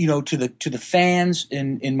back, to the fans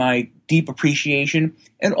in my deep appreciation,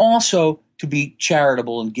 and also to be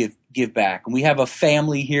charitable and give back. And we have a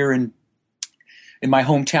family here in my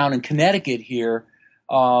hometown in Connecticut here,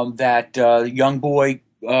 that young boy,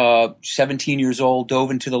 17 years old, dove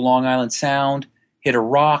into the Long Island Sound, hit a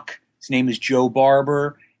rock. His name is Joe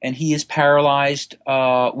Barber, and he is paralyzed,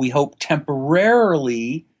 we hope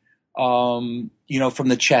temporarily, from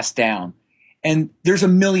the chest down. And there's a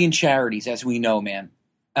million charities, as we know, man.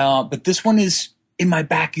 But this one is in my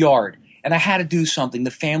backyard, and I had to do something.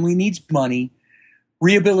 The family needs money.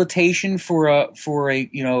 Rehabilitation for a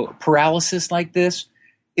paralysis like this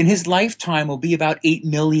in his lifetime will be about $8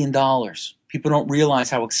 million. People don't realize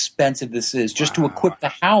how expensive this is just to equip the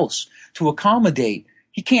house, to accommodate.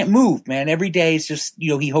 He can't move, man. Every day it's just,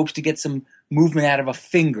 he hopes to get some movement out of a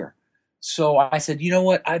finger. So I said, you know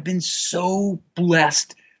what? I've been so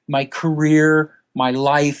blessed, my career, my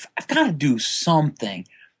life. I've got to do something.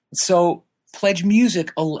 So Pledge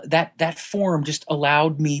Music, that forum just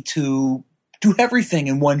allowed me to do everything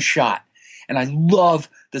in one shot. And I love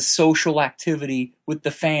the social activity with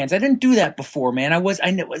the fans. I didn't do that before, man. I was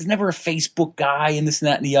never a Facebook guy and this and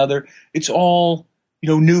that and the other. It's all,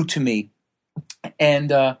 new to me. And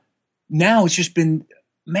now it's just been,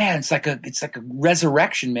 man, it's like a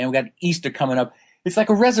resurrection, man. We got Easter coming up. It's like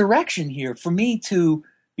a resurrection here for me to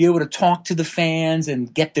be able to talk to the fans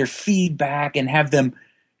and get their feedback and have them,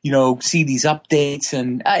 see these updates.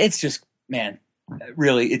 And it's just, man,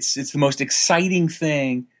 really, it's the most exciting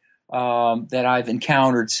thing that I've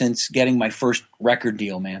encountered since getting my first record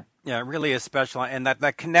deal, man. Yeah, it really is special. And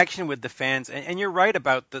that connection with the fans. And you're right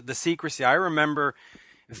about the secrecy. I remember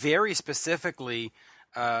very specifically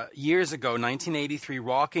years ago, 1983,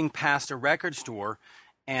 walking past a record store,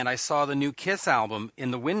 and I saw the new Kiss album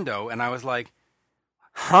in the window, and I was like,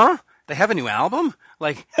 huh? They have a new album?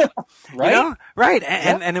 Like, right? Right.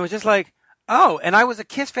 And it was just like, oh, and I was a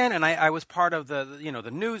Kiss fan, and I was part of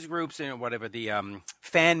the news groups and whatever, the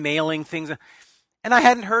fan mailing things. And I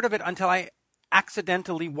hadn't heard of it until I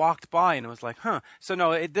accidentally walked by, and it was like, huh. So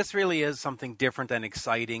no, this really is something different and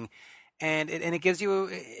exciting. And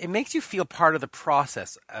it makes you feel part of the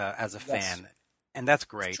process as a fan. And that's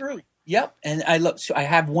great. It's true. Yep. And so I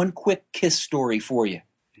have one quick Kiss story for you.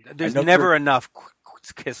 There's never enough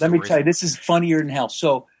Kiss stories. Let me tell you, this is funnier than hell.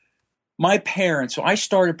 So my parents, I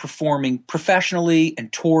started performing professionally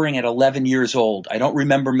and touring at 11 years old. I don't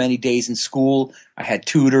remember many days in school. I had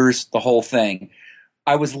tutors, the whole thing.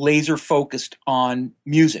 I was laser focused on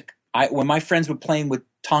music. When my friends were playing with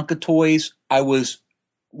Tonka toys, I was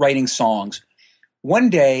writing songs. One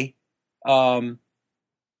day, two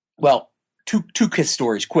Kiss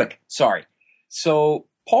stories, quick, sorry. So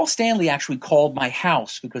Paul Stanley actually called my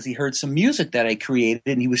house because he heard some music that I created,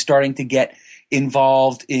 and he was starting to get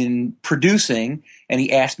involved in producing, and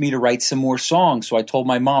he asked me to write some more songs. So I told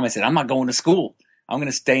my mom, I said, I'm not going to school. I'm going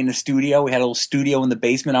to stay in the studio. We had a little studio in the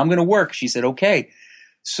basement. I'm going to work. She said, okay.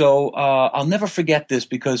 So I'll never forget this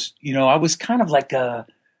because, I was kind of like a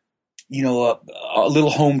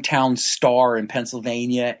little hometown star in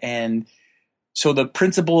Pennsylvania. And so the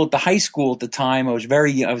principal at the high school at the time, I was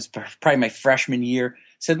probably my freshman year,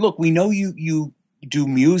 said, look, we know you do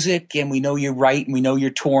music, and we know you write, and we know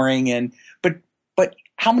you're touring, but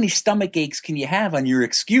how many stomach aches can you have on your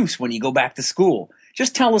excuse when you go back to school?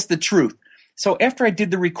 Just tell us the truth. So after I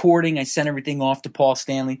did the recording, I sent everything off to Paul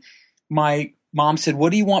Stanley. My mom said,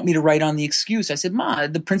 what do you want me to write on the excuse? I said, Ma,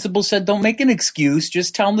 the principal said, don't make an excuse.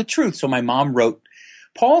 Just tell him the truth. So my mom wrote,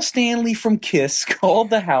 Paul Stanley from KISS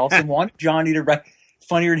called the house and wanted Johnny to write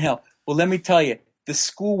Funnier Than Hell. Well, let me tell you, the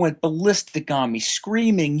school went ballistic on me,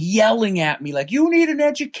 screaming, yelling at me like, you need an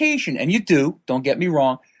education. And you do, don't get me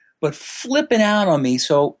wrong, but flipping out on me.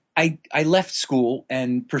 So I left school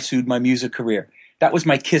and pursued my music career. That was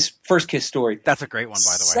my first KISS story. That's a great one,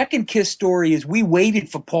 by the way. Second KISS story is we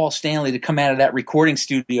waited for Paul Stanley to come out of that recording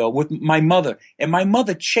studio with my mother. And my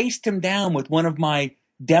mother chased him down with one of my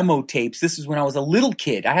demo tapes. This is when I was a little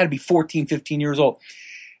kid. I had to be 14, 15 years old.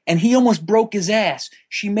 And he almost broke his ass.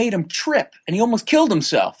 She made him trip, and he almost killed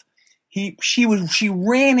himself. She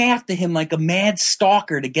ran after him like a mad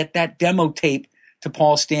stalker to get that demo tape to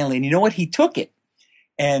Paul Stanley. And you know what? He took it.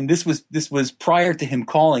 And this was prior to him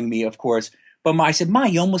calling me, of course. But I said, Ma,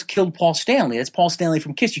 you almost killed Paul Stanley. That's Paul Stanley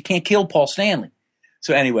from KISS. You can't kill Paul Stanley.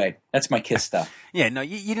 So anyway, that's my KISS stuff. Yeah, no,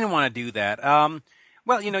 you didn't want to do that.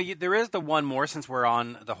 Well, there is the one more, since we're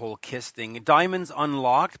on the whole KISS thing. Diamonds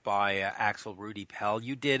Unlocked by Axl Rudy Pell.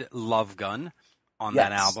 You did Love Gun on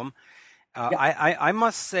that album. I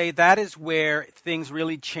must say that is where things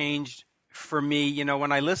really changed for me.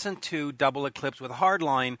 When I listened to Double Eclipse with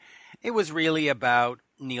Hardline, it was really about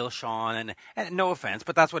Neil Schon, and no offense,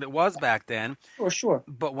 but that's what it was back then. Sure.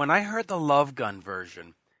 But when I heard the Love Gun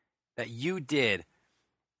version that you did,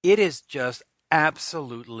 it is just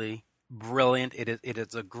absolutely brilliant. It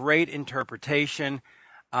is a great interpretation.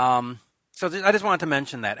 So I just wanted to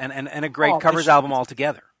mention that, and a great covers album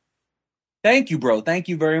altogether. Thank you, bro. Thank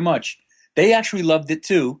you very much. They actually loved it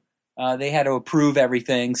too. They had to approve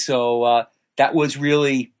everything, so that was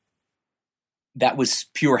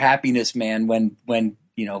pure happiness, man. When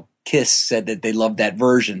KISS said that they loved that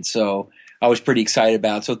version, so I was pretty excited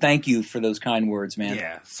about it. So thank you for those kind words, man.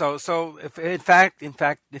 Yeah. So if in fact,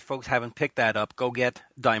 if folks haven't picked that up, go get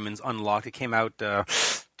Diamonds Unlocked. It came out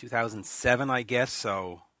 2007, I guess.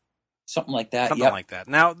 So something like that. Something like that.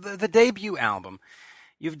 Now the debut album,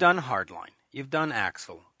 you've done Hardline, you've done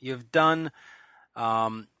Axl, you've done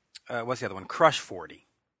what's the other one? Crush 40.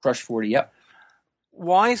 Crush 40. Yep.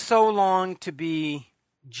 Why so long to be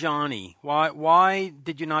Johnny? Why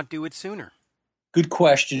did you not do it sooner? Good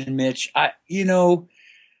question, Mitch.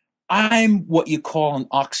 I'm what you call an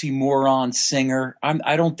oxymoron singer.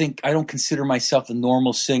 I don't consider myself a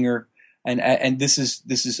normal singer, and this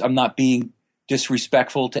is I'm not being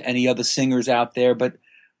disrespectful to any other singers out there, but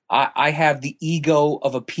I have the ego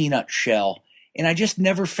of a peanut shell, and I just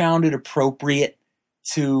never found it appropriate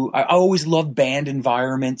to. I always loved band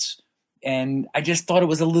environments. And I just thought it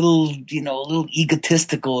was a little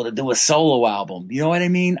egotistical to do a solo album. You know what I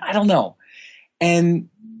mean? I don't know.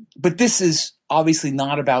 But this is obviously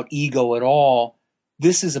not about ego at all.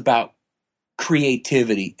 This is about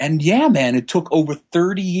creativity. And yeah, man, it took over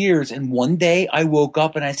 30 years. And one day I woke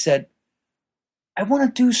up and I said, I want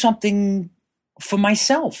to do something for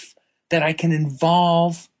myself that I can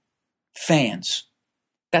involve fans.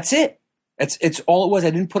 That's it. It's all it was.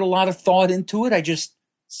 I didn't put a lot of thought into it. I just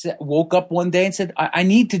woke up one day and said, I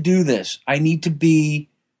need to do this. I need to be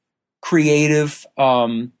creative,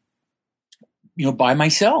 by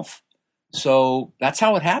myself. So that's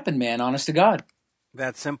how it happened, man. Honest to God.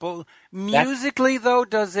 That simple. Musically, though,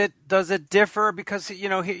 does it differ? Because,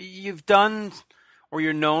 you've done, or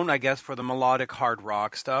you're known, I guess, for the melodic hard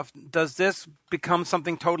rock stuff. Does this become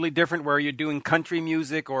something totally different where you're doing country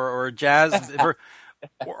music or jazz?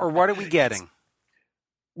 or what are we getting?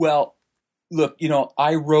 Well, look,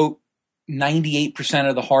 I wrote 98%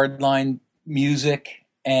 of the Hardline music,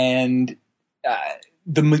 and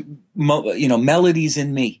the melodies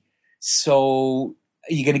in me. So,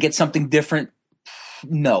 are you going to get something different?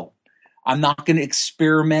 No, I'm not going to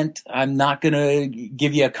experiment. I'm not going to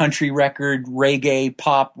give you a country record, reggae,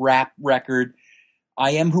 pop, rap record.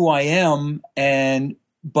 I am who I am,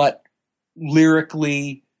 but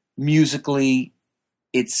lyrically, musically,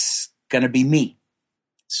 it's going to be me.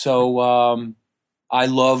 So I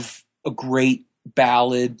love a great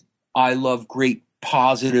ballad. I love great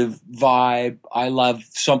positive vibe. I love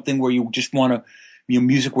something where you just want to,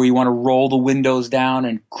 music where you want to roll the windows down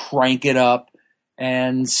and crank it up.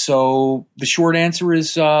 And so the short answer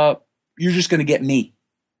is you're just going to get me.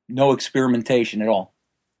 No experimentation at all.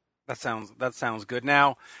 That sounds good.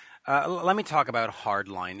 Now, let me talk about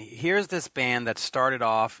Hardline. Here's this band that started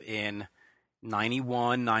off in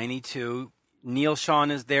 91, 92. Neil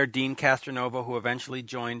Schon is there, Dean Castronova, who eventually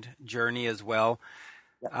joined Journey as well.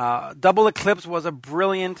 Double Eclipse was a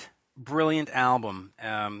brilliant brilliant album.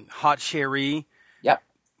 Hot Cherie, Yep.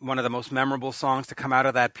 one of the most memorable songs to come out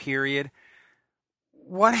of that period.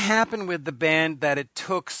 What happened with the band that it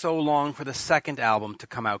took so long for the second album to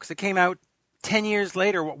come out? Because it came out 10 years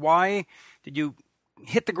later. Why did you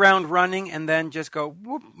hit the ground running and then just go,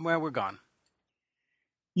 whoop, well, we're gone?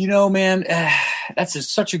 You know, man, that's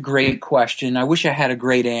such a great question. I wish I had a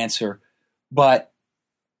great answer. But,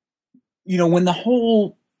 you know, when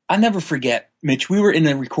I'll never forget, Mitch, we were in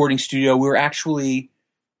a recording studio. We were actually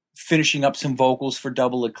finishing up some vocals for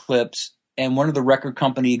Double Eclipse. And one of the record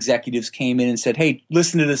company executives came in and said, hey,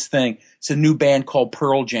 listen to this thing. It's a new band called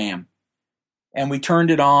Pearl Jam. And we turned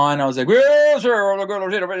it on. I was like, I'm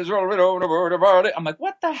like,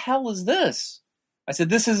 what the hell is this? I said,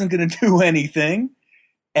 this isn't going to do anything.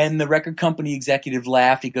 And the record company executive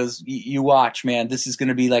laughed. He goes, you watch, man, this is going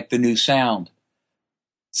to be like the new sound.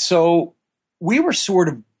 So we were sort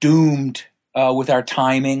of doomed with our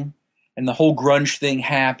timing, and the whole grunge thing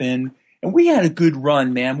happened. And we had a good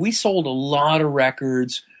run, man. We sold a lot of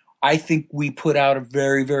records. I think we put out a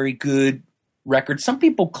very, very good record. Some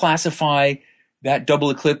people classify that Double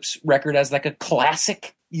Eclipse record as like a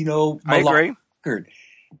classic, you know, I agree. record.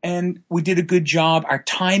 And we did a good job. Our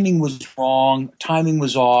timing was wrong. Timing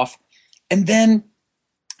was off. And then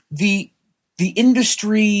the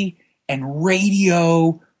industry and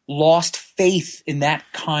radio lost faith in that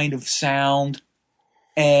kind of sound.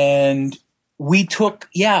 And we took,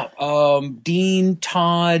 Dean,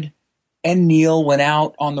 Todd, and Neil went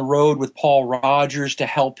out on the road with Paul Rogers to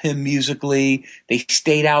help him musically. They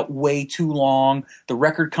stayed out way too long. The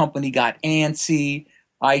record company got antsy.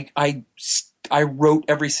 I wrote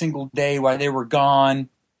every single day while they were gone.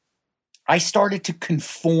 I started to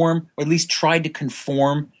conform, or at least tried to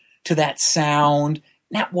conform to that sound.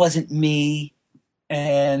 That wasn't me.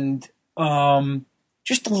 And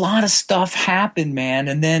just a lot of stuff happened, man.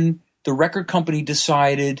 And then the record company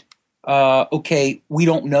decided, okay, we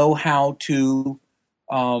don't know how to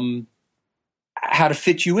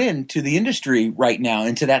fit you into the industry right now,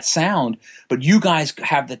 into that sound. But you guys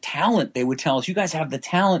have the talent, they would tell us. You guys have the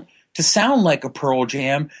talent to sound like a Pearl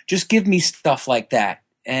Jam. Just give me stuff like that.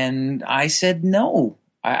 And I said, no,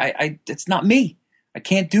 I it's not me. I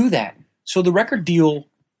can't do that. So the record deal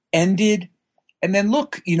ended. And then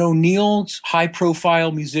look, you know, Neil's high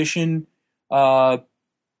profile musician,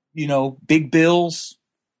 you know, big bills,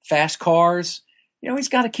 fast cars, you know, he's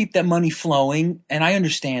got to keep that money flowing. And I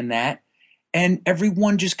understand that. And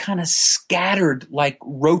everyone just kind of scattered like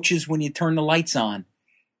roaches when you turn the lights on.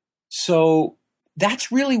 So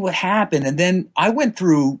that's really what happened. And then I went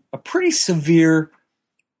through a pretty severe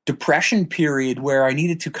depression period where I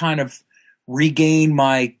needed to kind of regain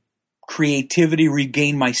my creativity,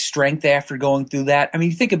 regain my strength after going through that. I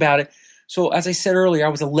mean, think about it. So as I said earlier, I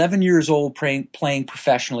was 11 years old playing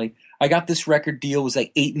professionally. I got this record deal. It was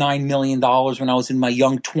like $8-9 million when I was in my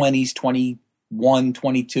young 20s, 21,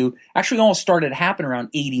 22. Actually, it all started to happen around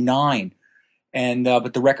 89. And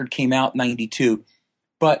but the record came out in 92.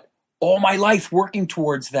 But all my life working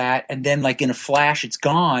towards that, and then like in a flash, it's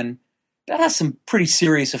gone. That has some pretty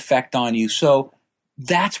serious effect on you. So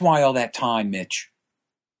that's why all that time, Mitch.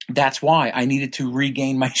 That's why I needed to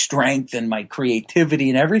regain my strength and my creativity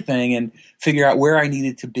and everything and figure out where I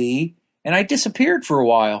needed to be. And I disappeared for a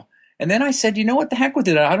while. And then I said, you know what, the heck with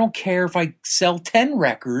it. I don't care if I sell 10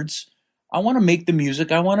 records. I want to make the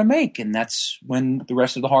music I want to make. And that's when the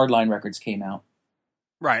rest of the Hardline records came out.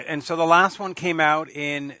 Right. And so the last one came out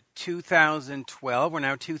in 2012. We're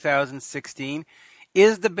now 2016.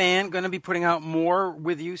 Is the band going to be putting out more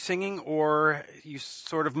with you singing, or you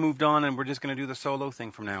sort of moved on and we're just going to do the solo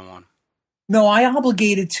thing from now on? No, I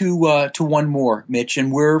obligated to one more, Mitch,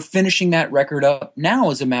 and we're finishing that record up now,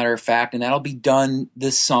 as a matter of fact, and that'll be done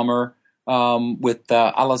this summer with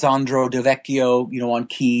Alessandro De Vecchio, you know, on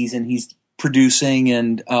keys, and he's producing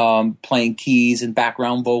and playing keys and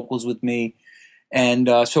background vocals with me. And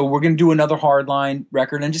so we're going to do another Hardline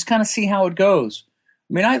record and just kind of see how it goes.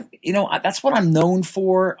 I mean, that's what I'm known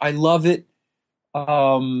for. I love it.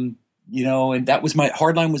 And that was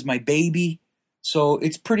Hardline was my baby. So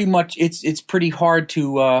it's pretty much, it's pretty hard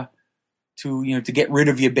to get rid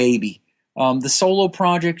of your baby. The solo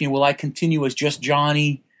project, will I continue as just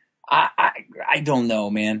Johnny? I don't know,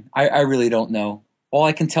 man. I really don't know. All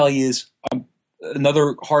I can tell you is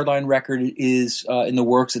another Hardline record is in the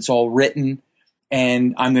works. It's all written.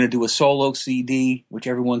 And I'm going to do a solo CD, which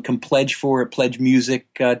everyone can pledge for at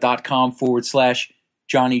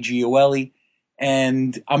pledgemusic.com/Johnny Gioeli.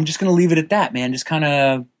 And I'm just going to leave it at that, man. Just kind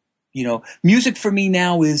of, music for me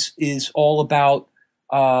now is all about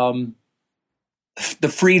the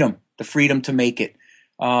freedom to make it.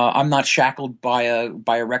 I'm not shackled by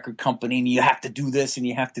a record company, and you have to do this and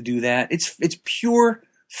you have to do that. It's pure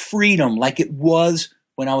freedom, like it was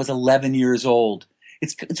when I was 11 years old.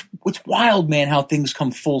 It's wild, man, how things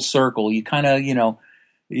come full circle. You kind of,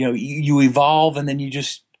 you evolve, and then you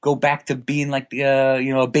just go back to being like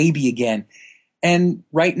a baby again. And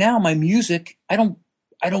right now, my music, I don't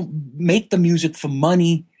make the music for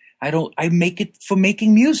money. I make it for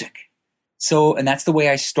making music. So, and that's the way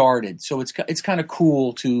I started. So it's kind of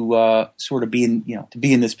cool to sort of be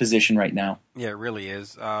in this position right now. Yeah, it really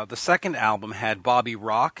is. The second album had Bobby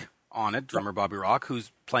Rock on it, drummer Bobby Rock,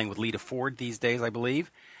 who's playing with Lita Ford these days, I believe.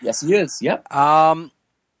 Yes, he is. Yep.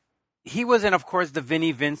 He was in, of course, the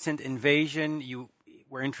Vinnie Vincent Invasion. You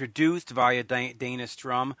were introduced via Dana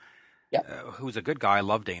Strum, who's a good guy. I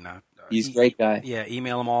love Dana. He's a great guy. Yeah,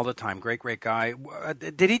 email him all the time. Great guy.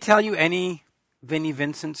 Did he tell you any Vinnie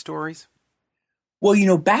Vincent stories?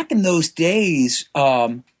 Well, back in those days,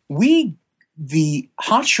 the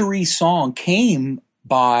Hot Cherie song came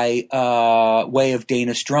by way of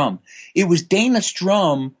Dana Strum. It was Dana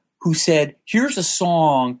Strum who said, here's a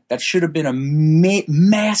song that should have been a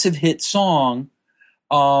massive hit song,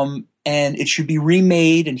 and it should be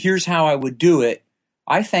remade, and here's how I would do it.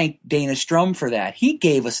 I thank Dana Strum for that. He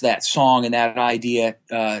gave us that song and that idea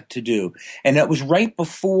to do. And that was right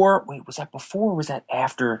before, was that before or was that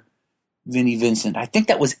after Vinnie Vincent? I think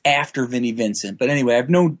that was after Vinnie Vincent. But anyway, I've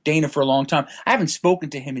known Dana for a long time. I haven't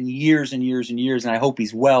spoken to him in years and years and years, and I hope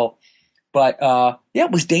he's well. But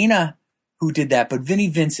it was Dana who did that. But Vinnie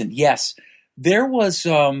Vincent, yes. There was,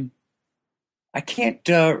 I can't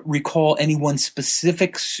recall any one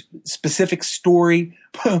specific story,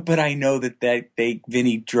 but I know that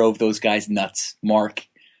Vinnie drove those guys nuts. Mark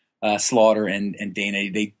Slaughter and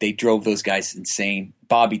Dana, they drove those guys insane.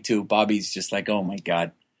 Bobby too. Bobby's just like, oh my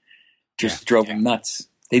God. Just drove them nuts.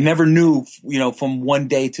 They never knew, from one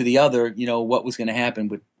day to the other, what was going to happen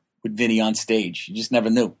with Vinnie on stage. You just never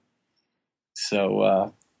knew.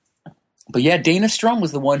 So, but yeah, Dana Strum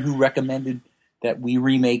was the one who recommended that we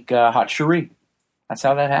remake Hot Cherie. That's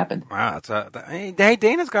how that happened. Wow, hey,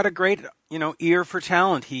 Dana's got a great, ear for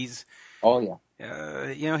talent. He's,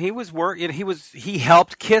 he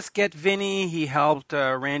helped Kiss get Vinnie. He helped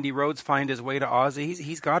Randy Rhoads find his way to Ozzy.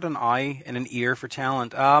 He's got an eye and an ear for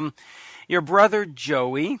talent. Your brother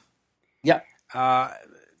Joey,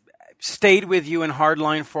 stayed with you in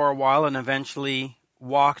Hardline for a while and eventually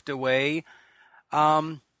walked away.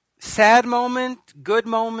 Sad moment, good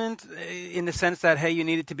moment, in the sense that, hey, you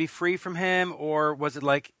needed to be free from him, or was it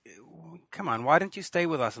like, come on, why didn't you stay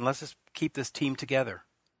with us and let's just keep this team together?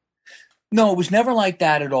 No, it was never like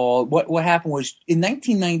that at all. What happened was, in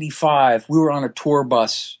 1995, we were on a tour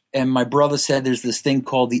bus, and my brother said there's this thing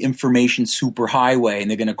called the information superhighway,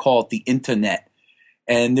 and they're going to call it the internet.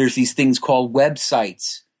 And there's these things called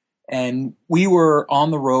websites. And we were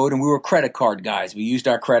on the road, and we were credit card guys. We used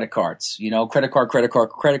our credit cards, credit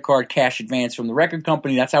card, cash advance from the record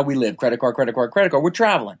company. That's how we live. Credit card. We're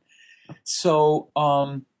traveling. So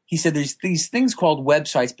he said there's these things called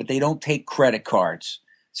websites, but they don't take credit cards.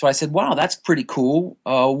 So I said, wow, that's pretty cool.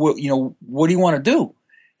 What do you want to do? And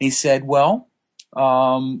he said, well,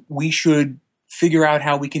 we should figure out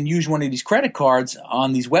how we can use one of these credit cards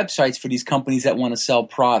on these websites for these companies that want to sell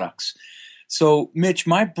products. So Mitch,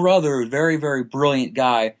 my brother, very, very brilliant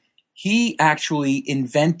guy, he actually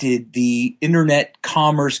invented the Internet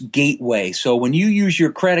Commerce Gateway. So when you use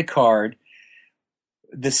your credit card,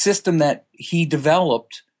 the system that he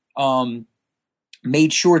developed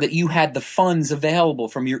made sure that you had the funds available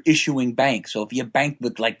from your issuing bank. So if you bank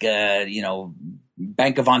with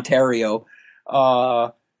Bank of Ontario,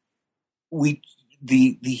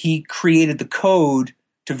 he created the code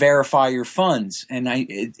to verify your funds, and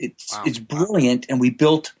it's brilliant. And we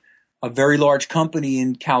built a very large company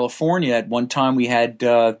in California. At one time, we had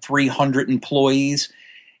 300 employees,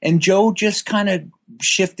 and Joe just kind of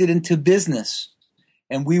shifted into business.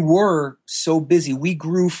 And we were so busy. We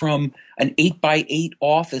grew from an 8x8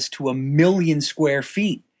 office to 1 million square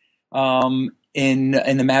feet in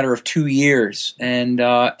the matter of 2 years. And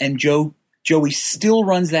Joey still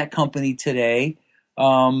runs that company today.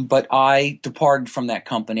 But I departed from that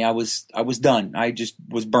company. I was done. I just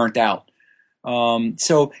was burnt out.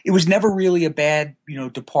 So it was never really a bad,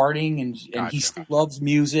 departing, and Gotcha. He still loves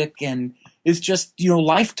music, and it's just,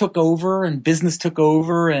 life took over and business took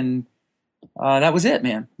over, and that was it,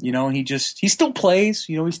 man. He still plays,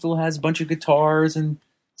 he still has a bunch of guitars and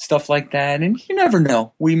stuff like that. And you never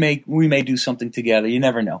know. We may do something together. You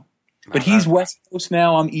never know. But he's West Coast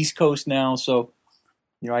now. I'm East Coast now. So,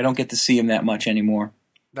 I don't get to see him that much anymore.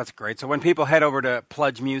 That's great. So when people head over to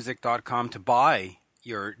pledgemusic.com to buy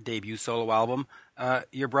your debut solo album,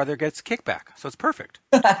 your brother gets kickback. So it's perfect.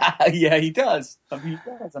 Yeah, he does. He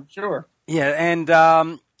does, I'm sure. Yeah, and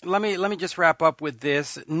let me just wrap up with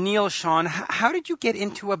this. Neil Schon, how did you get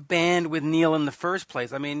into a band with Neil in the first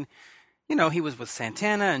place? I mean, you know, he was with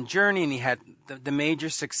Santana and Journey, and he had the major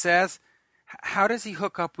success. How does he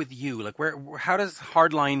hook up with you? Like, how does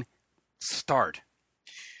Hardline start?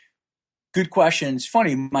 Good question. It's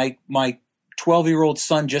funny. My 12-year-old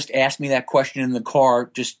son just asked me that question in the car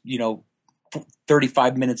just,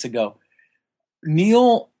 35 minutes ago.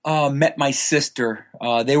 Neil met my sister.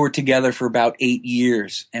 They were together for about 8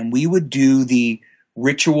 years, and we would do the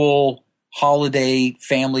ritual holiday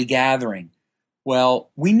family gathering. Well,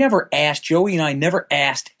 Joey and I never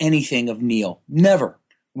asked anything of Neil. Never.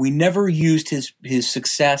 We never used his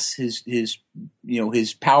success, his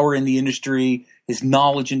power in the industry, his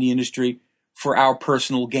knowledge in the industry for our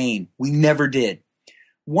personal gain. We never did.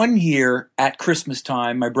 One year at Christmas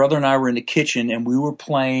time, my brother and I were in the kitchen and we were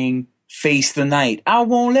playing Face the Night. I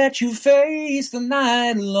won't let you face the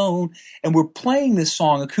night alone. And we're playing this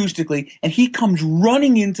song acoustically, and he comes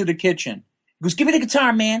running into the kitchen. He goes, "Give me the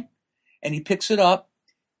guitar, man." And he picks it up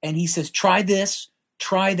and he says, "Try this,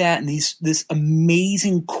 try that." And this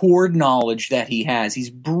amazing chord knowledge that he has.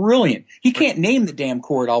 He's brilliant. He can't name the damn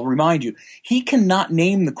chord, I'll remind you. He cannot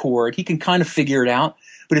name the chord. He can kind of figure it out,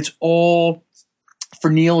 but it's all,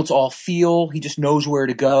 for Neil, it's all feel. He just knows where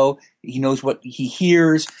to go. He knows what he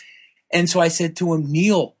hears. And so I said to him,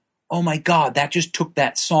 "Neil, oh my God, that just took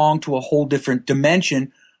that song to a whole different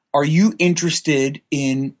dimension. Are you interested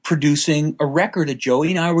in producing a record that Joey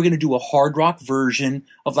and I were going to do a hard rock version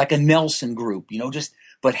of like a Nelson group,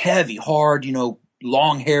 but heavy, hard,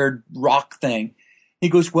 long-haired rock thing?" He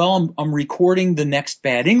goes, "Well, I'm recording the next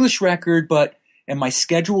Bad English record, and my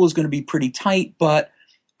schedule is going to be pretty tight, but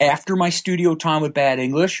after my studio time with Bad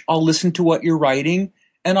English, I'll listen to what you're writing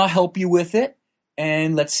and I'll help you with it,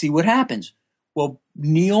 and let's see what happens." Well,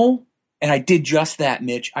 Neil, and I did just that,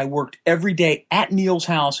 Mitch. I worked every day at Neil's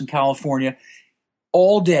house in California,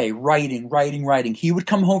 all day, writing. He would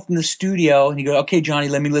come home from the studio and he'd go, "Okay, Johnny,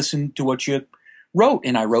 let me listen to what you wrote."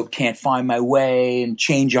 And I wrote "Can't Find My Way" and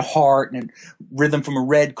 "Change Your Heart" and "Rhythm from a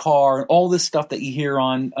Red Car" and all this stuff that you hear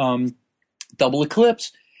on Double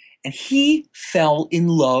Eclipse. And he fell in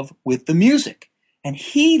love with the music. And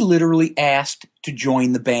he literally asked to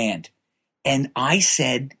join the band. And I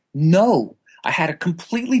said no. I had a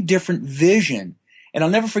completely different vision. And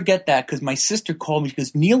I'll never forget that because my sister called me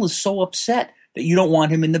because Neil is so upset that you don't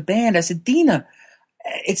want him in the band. I said, "Dina,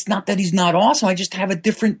 it's not that he's not awesome. I just have a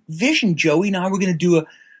different vision. Joey and I were going to do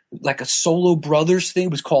a solo brothers thing.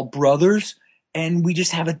 It was called Brothers. And we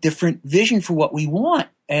just have a different vision for what we want."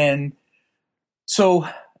 And so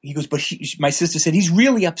he goes, but my sister said, "He's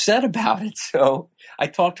really upset about it." So I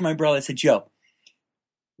talked to my brother. I said, "Joe,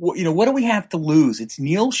 what do we have to lose? It's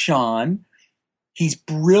Neil Schon. He's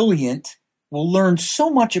brilliant. We'll learn so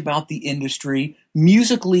much about the industry.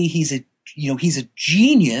 Musically, he's a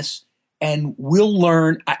genius, and we'll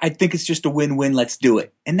learn. I think it's just a win-win. Let's do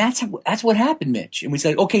it." And that's what happened, Mitch. And we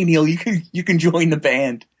said, "Okay, Neil, you can join the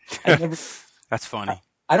band." That's funny.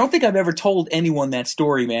 I don't think I've ever told anyone that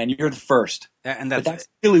story, man. You're the first. And but that's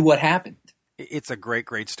really what happened. It's a great,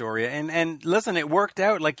 great story. And listen, it worked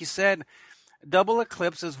out. Like you said, Double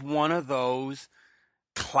Eclipse is one of those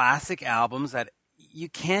classic albums that you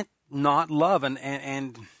can't not love. And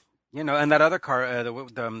that other car,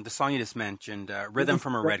 the song you just mentioned, "Rhythm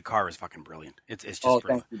from a Red Car" is fucking brilliant. It's just brilliant.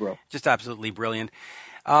 Thank you, bro. Just absolutely brilliant.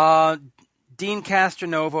 Dean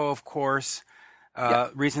Castronovo, of course,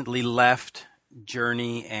 recently left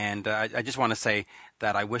Journey, and I just want to say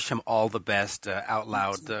that I wish him all the best out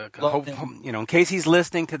loud. In case he's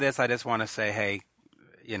listening to this, I just want to say, hey,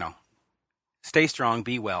 stay strong,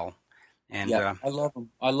 be well. And I love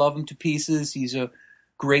him. I love him to pieces. He's a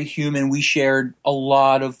great human. We shared a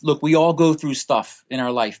lot of, we all go through stuff in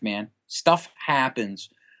our life, man. Stuff happens.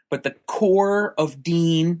 But the core of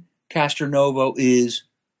Dean Castronovo is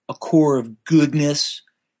a core of goodness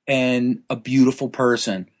and a beautiful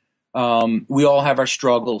person. We all have our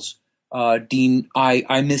struggles. Dean,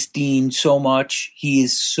 I miss Dean so much. He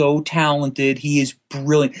is so talented. He is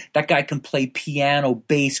brilliant. That guy can play piano,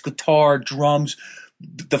 bass, guitar, drums,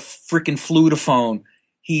 the freaking flutophone.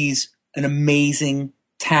 He's an amazing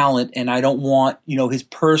talent, and I don't want, his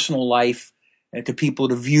personal life to people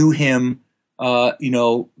to view him,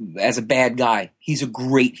 as a bad guy. He's a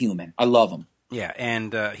great human. I love him. Yeah,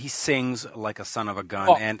 and he sings like a son of a gun.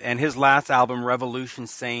 Oh. And his last album, Revolution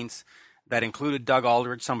Saints, that included Doug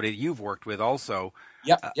Aldrich, somebody that you've worked with also.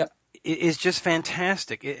 Yep. Is just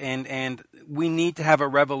fantastic. And we need to have a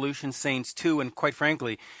Revolution Saints too. And quite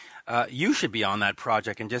frankly, you should be on that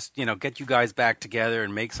project and just, get you guys back together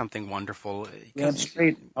and make something wonderful. Yeah, I'm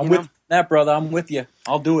straight. I'm with that, brother. I'm with you.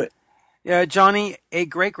 I'll do it. Yeah, Johnny, a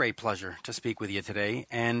great, great pleasure to speak with you today,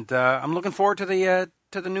 and I'm looking forward to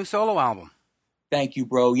the new solo album. Thank you,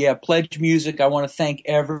 bro. Yeah, Pledge Music. I want to thank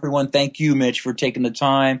everyone. Thank you, Mitch, for taking the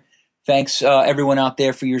time. Thanks, everyone out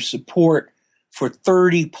there, for your support. For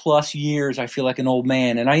 30-plus years, I feel like an old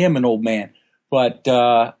man, and I am an old man. But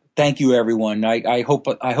thank you, everyone. I hope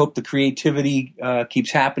the creativity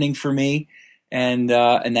keeps happening for me, and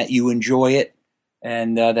that you enjoy it,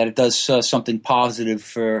 and that it does something positive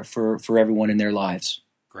for everyone in their lives.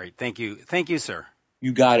 Great. Thank you, sir.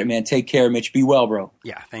 You got it, man. Take care, Mitch. Be well, bro.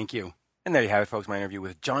 Yeah, thank you. And there you have it, folks, my interview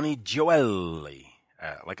with Johnny Gioeli.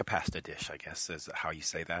 Like a pasta dish, I guess, is how you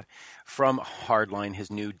say that. From Hardline, his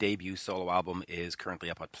new debut solo album is currently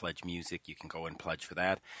up at Pledge Music. You can go and pledge for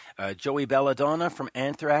that. Joey Belladonna from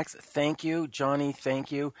Anthrax, thank you. Johnny,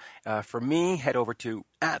 thank you. For me, head over to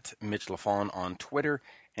 @Mitch Lafon on Twitter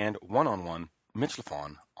and one-on-one Mitch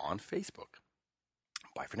Lafon on Facebook.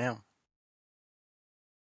 Bye for now.